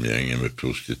hade umgänge med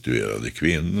prostituerade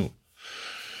kvinnor.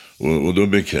 Och då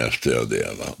bekräftade jag det.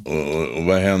 Va? Och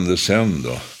vad hände sen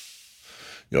då?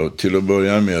 Ja, till att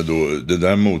börja med då, det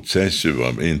där motsägs ju,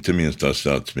 va? Inte minst av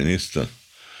statsministern.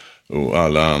 Och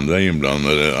alla andra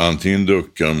inblandade, antingen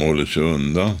duckar de och håller sig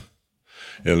undan.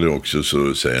 Eller också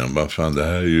så säger han, vad fan, det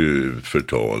här är ju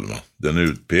förtal, va? Den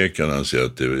utpekar, han säger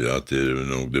att det är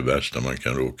nog det värsta man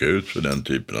kan råka ut för, den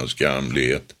typen av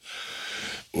skamlighet.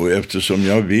 Och eftersom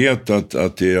jag vet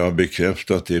att det jag har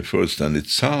bekräftat är fullständigt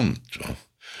sant, va?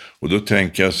 Och då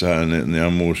tänker jag så här, när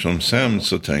jag mår som sämst,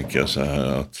 så tänker jag så här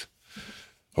att,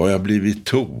 har jag blivit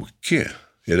tokig?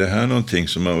 Är det här någonting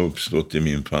som har uppstått i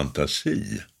min fantasi?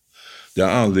 Det har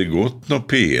aldrig gått något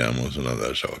PM och sådana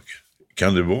där saker.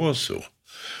 Kan det vara så?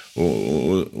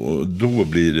 Och då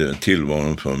blir det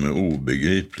tillvaron för mig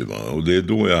obegriplig. Va? Och det är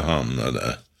då jag hamnar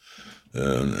där.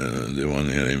 Det var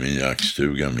nere i min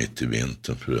jaktstuga mitt i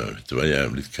vintern för övrigt. Det var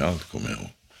jävligt kallt, kommer jag ihåg.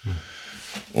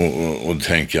 Och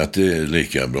tänker att det är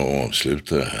lika bra att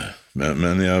avsluta det här.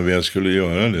 Men när jag väl skulle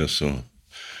göra det så...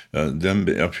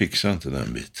 jag fixade inte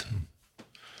den biten.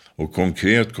 Och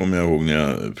konkret kommer jag ihåg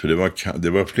för det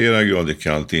var flera grader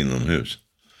kallt inomhus.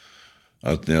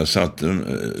 Att när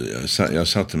jag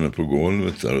satte mig på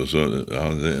golvet där, och så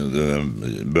hade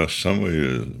bössan var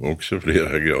ju också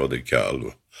flera grader kall.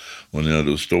 Och när jag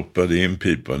då stoppade in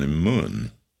pipan i mun,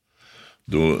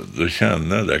 då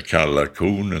kände jag det kalla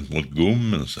kornet mot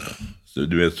gommen så här. Så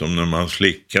du vet, som när man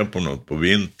slickar på något på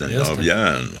vintern av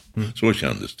järn. Så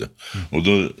kändes det. Och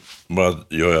då bara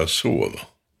gör jag så, va.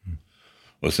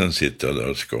 Och sen sitter jag där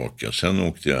och skakar. Sen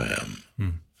åkte jag hem.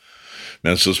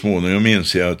 Men så småningom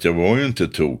inser jag att jag var ju inte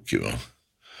tokig, va.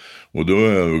 Och då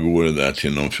övergår det där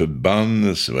till någon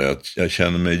förbannelse, va. Jag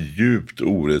känner mig djupt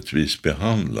orättvist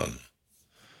behandlad.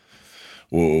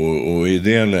 Och i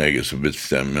det läget så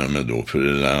bestämmer jag mig då för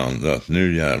det där andra, att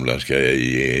nu jävlar ska jag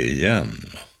ge igen,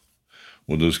 va.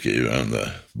 Och då skriver jag den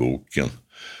där boken,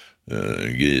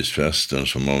 Grisfesten,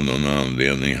 som av någon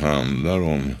anledning handlar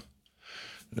om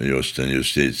just en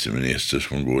justitieminister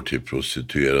som går till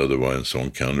prostituerade, vad en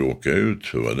sån kan råka ut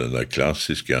för, vad den där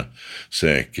klassiska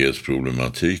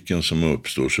säkerhetsproblematiken som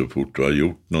uppstår så fort du har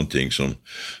gjort någonting som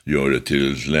gör det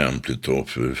till ett lämpligt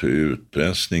offer för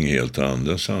utpressning i helt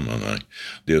andra sammanhang.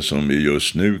 Det som vi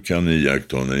just nu kan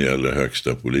iaktta när det gäller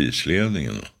högsta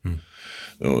polisledningen.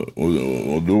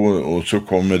 Och så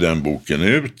kommer den boken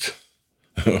ut.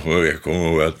 Och jag kommer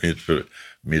ihåg att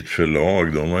mitt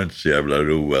förlag, de var inte så jävla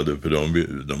roade, för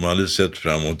de hade sett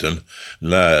fram emot en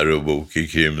lärobok i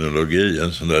kriminologi,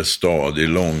 en sån där stadig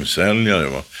långsäljare,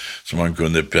 va, som man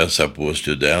kunde pressa på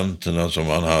studenterna, som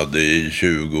man hade i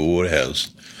 20 år helst.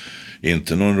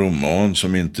 Inte någon roman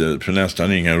som inte, för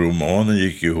nästan inga romaner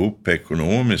gick ihop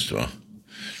ekonomiskt, va.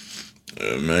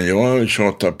 Men jag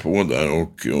tjatade på där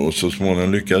och så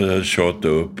småningom lyckades jag tjata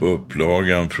upp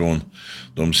upplagan från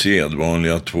de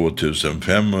sedvanliga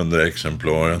 2500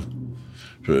 exemplaren.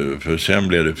 För sen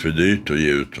blev det för dyrt att ge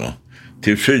ut, va,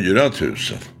 till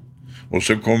 4000. Och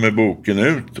så kommer boken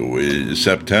ut då i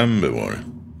september var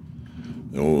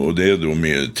det. Och det är då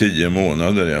med 10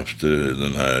 månader efter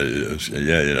den här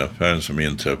Geijeraffären som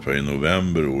inträffade i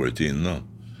november året innan.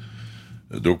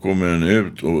 Då kommer den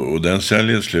ut och den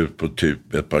säljer slut på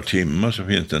typ ett par timmar, så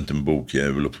finns det inte en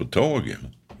bokjävel att få tag i.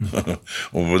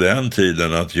 Och på den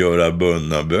tiden att göra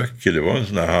bundna böcker, det var en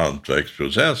sån här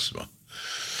hantverksprocess, va.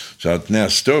 Så att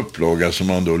nästa upplaga som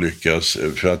man då lyckas,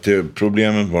 för att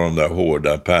problemet var de där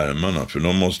hårda pärmarna, för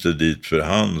de måste dit för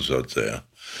hand så att säga.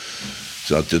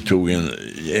 Så att det tog en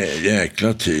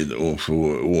jäkla tid att få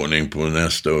ordning på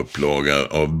nästa upplaga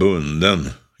av bunden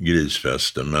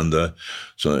Grisfesten. Men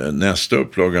så nästa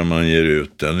upplaga man ger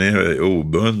ut, den är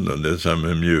obunden. Det är så här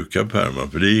med mjuka pärmar,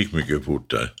 för det gick mycket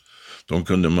fortare. De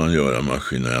kunde man göra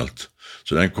maskinellt.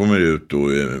 Så den kommer ut då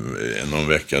någon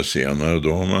vecka senare.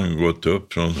 Då har man gått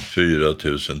upp från 4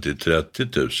 000 till 30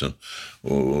 000.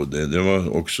 Och det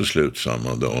var också slut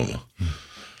samma dag.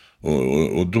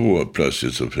 Och då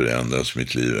plötsligt så förändras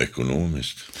mitt liv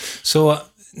ekonomiskt. Så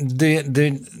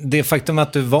det faktum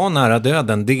att du var nära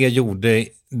döden,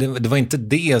 det var inte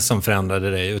det som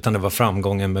förändrade dig, utan det var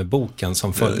framgången med boken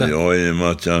som följde. Ja, i och med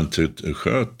att jag inte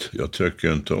sköt. Jag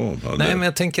tycker inte av. Nej, men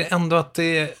jag tänker ändå att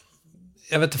det...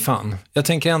 jag vet inte fan. Jag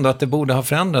tänker ändå att det borde ha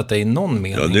förändrat dig i någon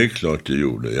mening. Ja, det är klart det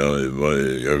gjorde.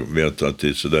 Jag vet att det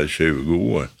är sådär 20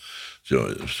 år.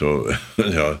 Så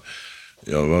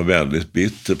jag var väldigt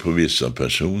bitter på vissa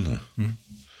personer. Mm.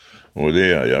 Och det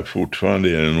är jag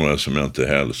fortfarande. Är det några som jag inte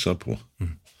hälsar på.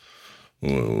 Mm.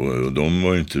 Och de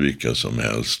var ju inte vilka som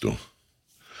helst då.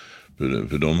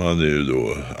 För de hade ju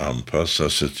då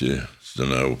anpassat sig till den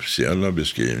här officiella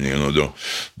beskrivningen. Och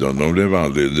de blev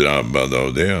aldrig drabbade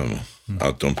av det. Mm.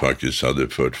 Att de faktiskt hade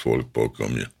fört folk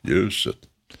bakom ljuset.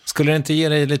 Skulle det inte ge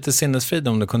dig lite sinnesfrid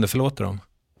om du kunde förlåta dem?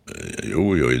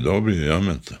 Jo, idag bryr jag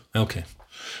mig inte. Okej. Okay.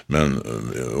 Men,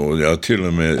 och jag till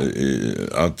och med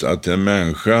att en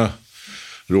människa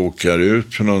råkar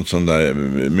ut för någon sån där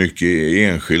mycket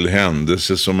enskild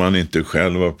händelse som man inte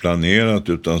själv har planerat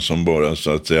utan som bara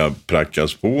så att säga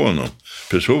prackas på honom.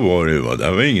 För så var det ju.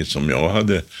 Det var inget som jag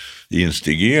hade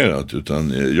instigerat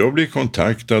utan jag blir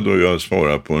kontaktad och jag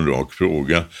svarar på en rak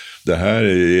fråga. Det här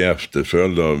är i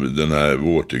efterföljd av den här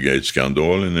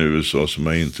Watergate-skandalen i USA som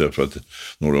har inträffat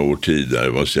några år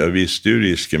tidigare. Så jag visste ju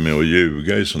risken med att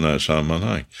ljuga i sådana här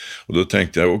sammanhang. Och då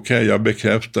tänkte jag, okej, jag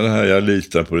bekräftar det här, jag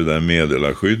litar på det där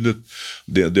meddelarskyddet.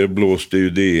 Det blåste ju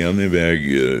DN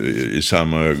iväg i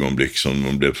samma ögonblick som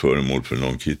de blev föremål för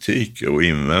någon kritik och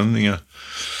invändningar.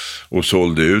 Och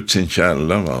sålde ut sin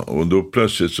källa, va. Och då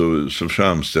plötsligt så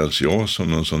framställs jag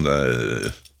som någon sån där...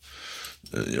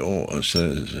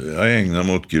 jag ägnar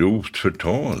mig åt grovt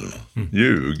förtal.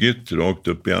 Ljugit rakt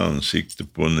upp i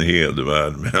ansiktet på en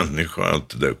hedervärd människa och allt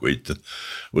det där skiten.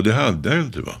 Och det hade jag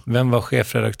inte, va. Vem var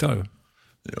chefredaktör?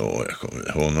 Ja,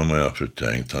 honom har jag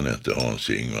förtänkt. Han heter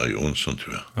Hans-Ingvar Jonsson,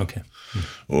 tror jag. Okay.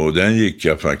 Och den gick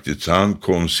jag faktiskt... Han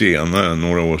kom senare,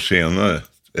 några år senare...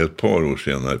 Ett par år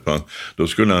senare. Då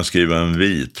skulle han skriva en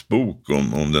vitbok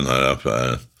om den här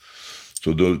affären.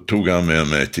 Så då tog han med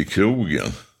mig till krogen.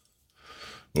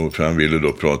 Och för han ville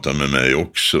då prata med mig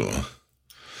också.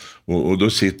 Och då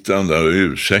sitter han där och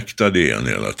ursäktar det en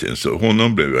hela tiden. Så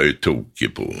honom blev jag ju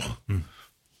tokig på. Mm.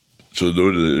 Så då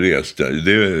reste jag.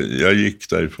 Jag gick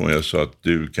därifrån. Jag sa att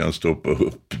du kan stoppa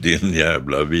upp din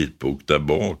jävla vitbok där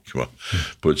bak. Va?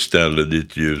 På ett ställe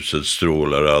dit ljuset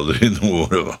strålar aldrig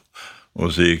når, va.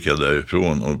 Och så gick jag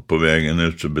därifrån och på vägen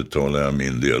ut så betalade jag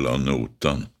min del av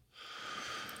notan.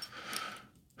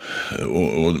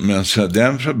 Men så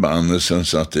den förbannelsen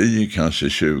satt i kanske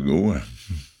 20 år.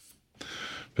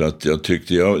 För att jag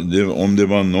tyckte, om det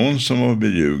var någon som var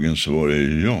beljugen så var det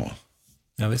ju jag.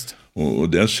 Ja, visst. Och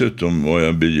dessutom var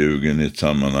jag beljugen i ett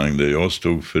sammanhang där jag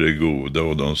stod för det goda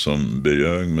och de som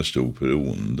beljög mig stod för det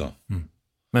onda. Mm.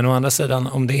 Men å andra sidan,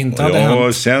 om det inte hade hänt...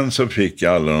 Och sen så fick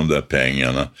jag alla de där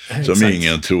pengarna som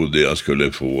ingen trodde jag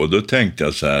skulle få. Och då tänkte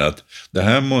jag så här att det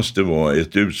här måste vara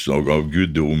ett utslag av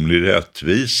gudomlig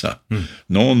rättvisa. Mm.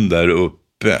 Någon där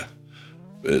uppe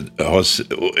har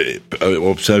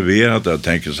observerat och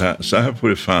tänker så här får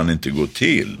det fan inte gå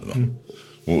till. Va? Mm.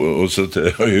 Och så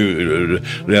hur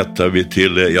rättar vi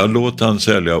till det? Jag låter han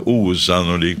sälja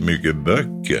osannolikt mycket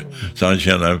böcker så han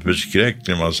tjänar en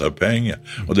förskräcklig massa pengar.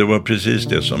 Och det var precis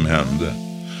det som hände.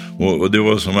 Och det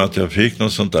var som att jag fick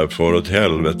något sånt där för åt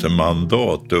helvete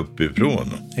mandat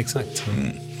uppifrån. Exakt.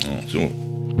 Ja, så.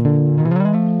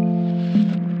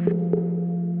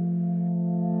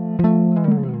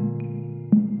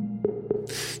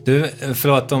 Du,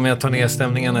 förlåt om jag tar ner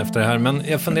stämningen efter det här, men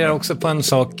jag funderar också på en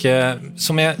sak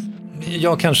som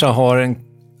jag kanske har en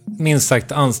minst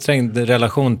sagt ansträngd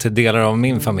relation till delar av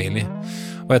min familj.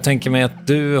 Och jag tänker mig att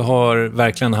du har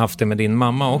verkligen haft det med din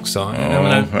mamma också.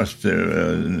 Ja, fast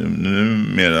nu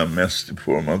mera mest i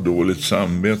form av dåligt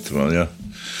samvete, va?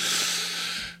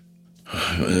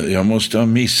 Jag måste ha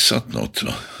missat något,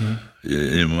 va? Mm.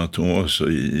 I och med att hon var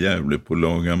så jävligt på att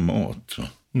laga mat, va?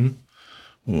 Mm.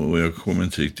 Och jag kommer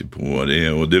inte riktigt på vad det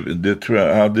är. Och det tror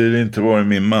jag, hade det inte varit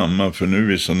min mamma, för nu är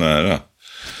vi så nära,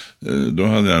 då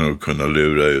hade jag nog kunnat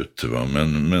lura ut det, va?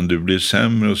 Men du blir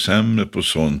sämre och sämre på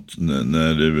sånt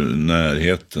när det är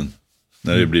närheten,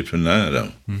 när det blir för nära.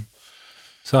 Mm.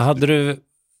 Så hade du,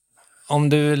 om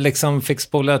du liksom fick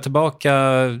spola tillbaka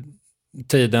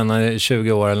tiden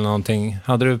 20 år eller någonting,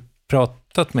 hade du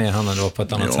pratat med henne då på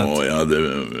ett annat sätt? Ja,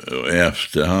 i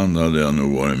efterhand hade jag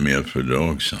nog varit mer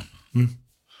fördragsam. Mm.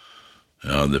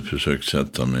 Jag hade försökt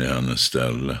sätta mig i hennes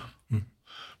ställe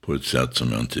på ett sätt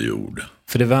som jag inte gjorde.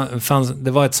 För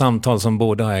det var ett samtal som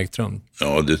borde ha ägt rum?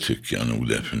 Ja, det tycker jag nog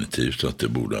definitivt att det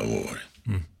borde ha varit.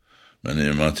 Mm. Men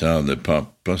i och med att jag hade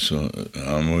pappa, så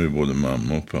han var ju både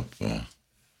mamma och pappa.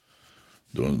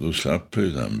 Då slapp jag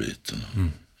ju den biten.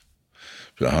 Mm.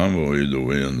 För han var ju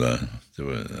då i den där,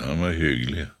 han var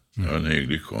hygglig. Han var en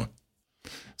hygglig karl.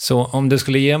 Så om du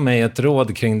skulle ge mig ett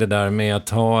råd kring det där med att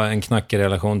ha en knackig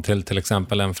relation till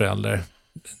exempel en förälder,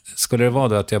 skulle det vara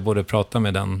då att jag borde prata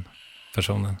med den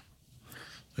personen?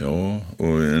 Ja,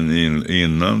 och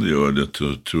innan du gör det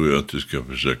så tror jag att du ska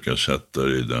försöka sätta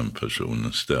dig i den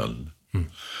personens ställ.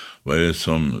 Vad är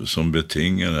det som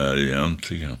betingar det här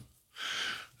egentligen?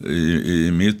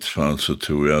 I mitt fall så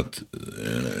tror jag att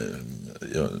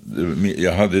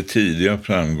jag hade tidiga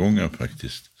framgångar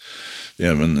faktiskt.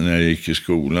 Även när jag gick i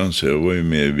skolan, så jag var ju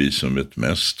med i Vi som vet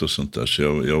mest och sånt där. Så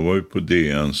jag var ju på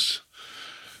DNs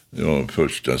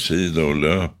första sida och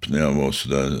löp när jag var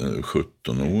sådär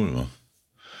 17 år, va.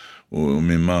 Och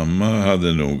min mamma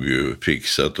hade nog ju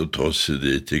fixat att ta sig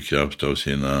dit i kraft av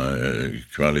sina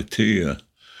kvaliteter,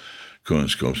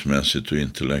 kunskapsmässigt och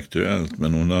intellektuellt.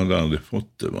 Men hon hade aldrig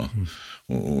fått det, va.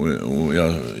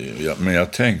 Men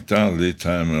jag tänkte aldrig i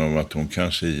termer av att hon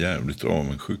kanske är jävligt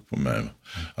avundsjuk på mig.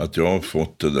 Att jag har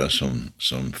fått det där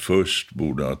som först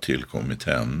borde ha tillkommit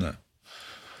henne.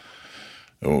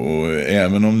 Och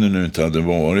även om det nu inte hade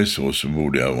varit så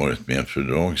borde jag ha varit mer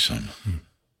fördragsam.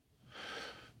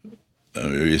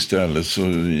 Istället så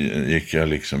gick jag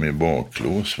liksom i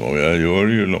baklås. Och jag gör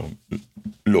det ju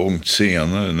långt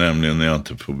senare, nämligen när jag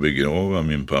inte får begrava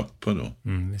min pappa då.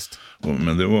 Visst.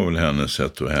 Men det var väl hennes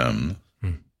sätt att hämna.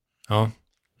 Ja.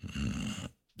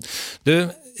 Du,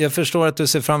 jag förstår att du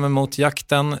ser fram emot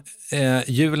jakten.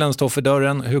 Julen står för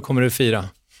dörren. Hur kommer du fira?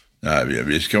 Nej,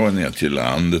 vi ska ner till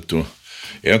landet och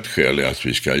ett skäl är att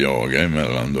vi ska jaga i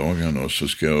mellandagarna och så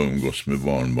ska jag umgås med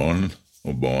barnbarnen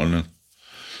och barnen.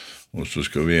 Och så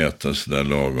ska vi äta så där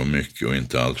lagom mycket och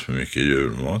inte allt för mycket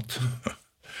julmat.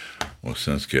 Och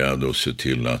sen ska jag då se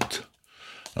till att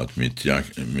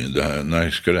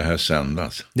när ska det här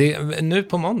sändas? Det är nu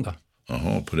på måndag.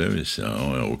 Jaha, på det viset.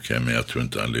 Ja, okej, men jag tror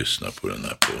inte han lyssnar på den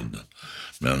här podden.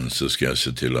 Men så ska jag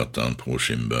se till att han får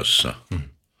sin bössa.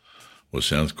 Och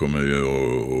sen kommer vi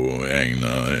att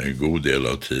ägna en god del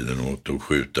av tiden åt att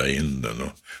skjuta in den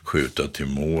och skjuta till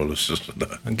mål och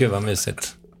sådär. Gud vad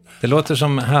mysigt. Det låter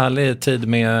som härlig tid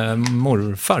med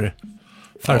morfar.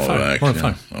 Farfar, ja, verkligen.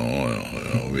 morfar.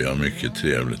 Ja, vi har mycket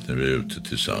trevligt när vi är ute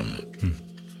tillsammans.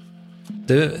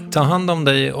 Du, ta hand om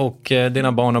dig och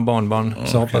dina barn och barnbarn,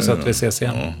 så hoppas jag att vi ses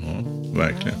igen. Ja,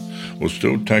 verkligen. Och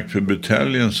stort tack för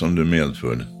buteljen som du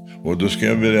medförde. Och då ska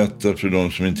jag berätta för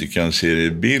de som inte kan se det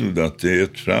i bild att det är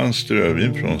ett franskt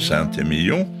rödvin från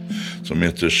Saint-Emilion som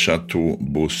heter Chateau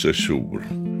Beauséjour.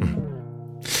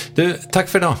 Du, tack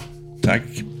för idag. Tack.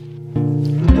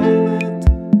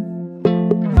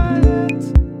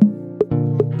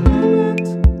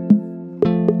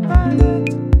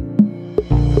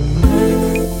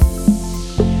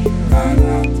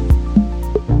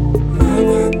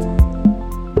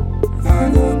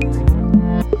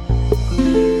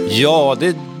 Ja,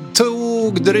 det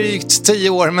tog drygt 10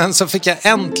 år, men så fick jag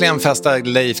äntligen fästa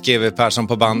Leif GW Persson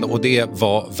på band och det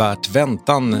var värt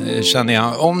väntan, känner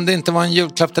jag. Om det inte var en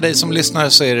julklapp till dig som lyssnar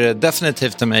så är det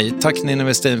definitivt till mig. Tack Ninni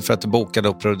Westin för att du bokade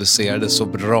och producerade så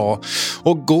bra.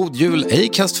 Och god jul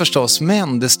Acast förstås,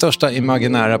 men det största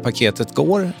imaginära paketet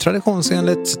går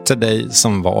traditionsenligt till dig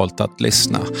som valt att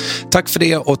lyssna. Tack för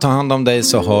det och ta hand om dig,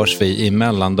 så hörs vi i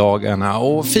mellandagarna.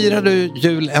 Och firar du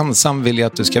jul ensam vill jag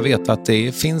att du ska veta att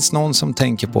det finns någon som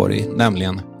tänker på dig,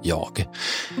 nämligen jag.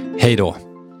 Hej då!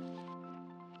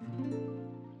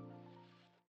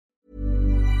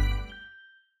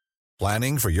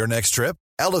 Planning for your next trip?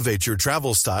 Elevate your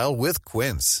travel style with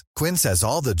Quince. Quince has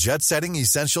all the jet-setting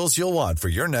essentials you'll want for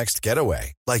your next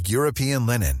getaway, like European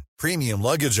linen, premium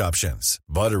luggage options,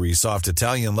 buttery soft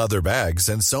Italian leather bags,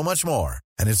 and so much more.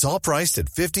 And it's all priced at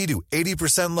 50 to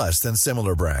 80% less than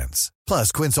similar brands.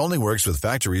 Plus, Quince only works with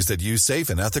factories that use safe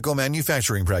and ethical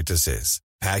manufacturing practices.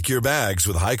 Pack your bags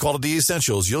with high-quality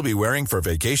essentials you'll be wearing for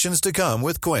vacations to come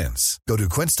with Quince. Go to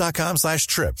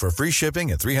quince.com/trip for free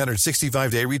shipping and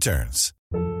 365-day returns.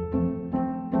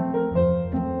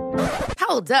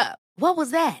 Hold up. What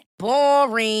was that?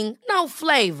 Boring. No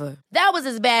flavor. That was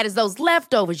as bad as those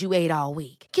leftovers you ate all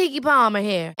week. Keke Palmer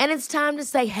here, and it's time to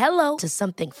say hello to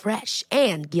something fresh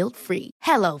and guilt-free.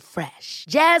 Hello Fresh.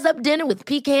 Jazz up dinner with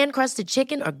pecan-crusted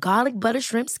chicken or garlic butter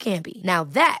shrimp scampi. Now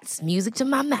that's music to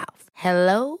my mouth.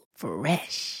 Hello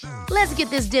Fresh. Let's get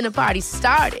this dinner party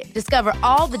started. Discover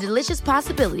all the delicious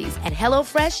possibilities at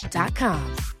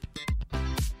hellofresh.com.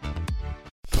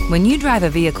 When you drive a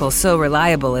vehicle so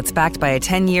reliable it's backed by a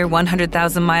 10-year,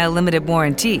 100,000-mile limited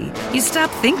warranty, you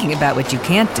stop thinking about what you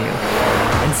can't do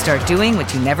and start doing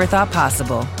what you never thought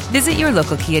possible. Visit your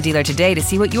local Kia dealer today to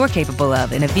see what you're capable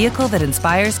of in a vehicle that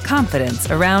inspires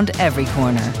confidence around every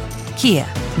corner. Kia,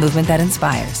 movement that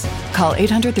inspires. Call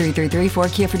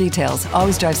 800-333-4KIA for details.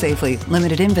 Always drive safely.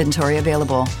 Limited inventory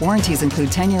available. Warranties include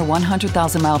 10-year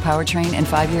 100,000-mile powertrain and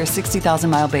 5-year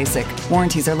 60,000-mile basic.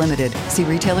 Warranties are limited. See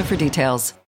retailer for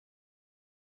details.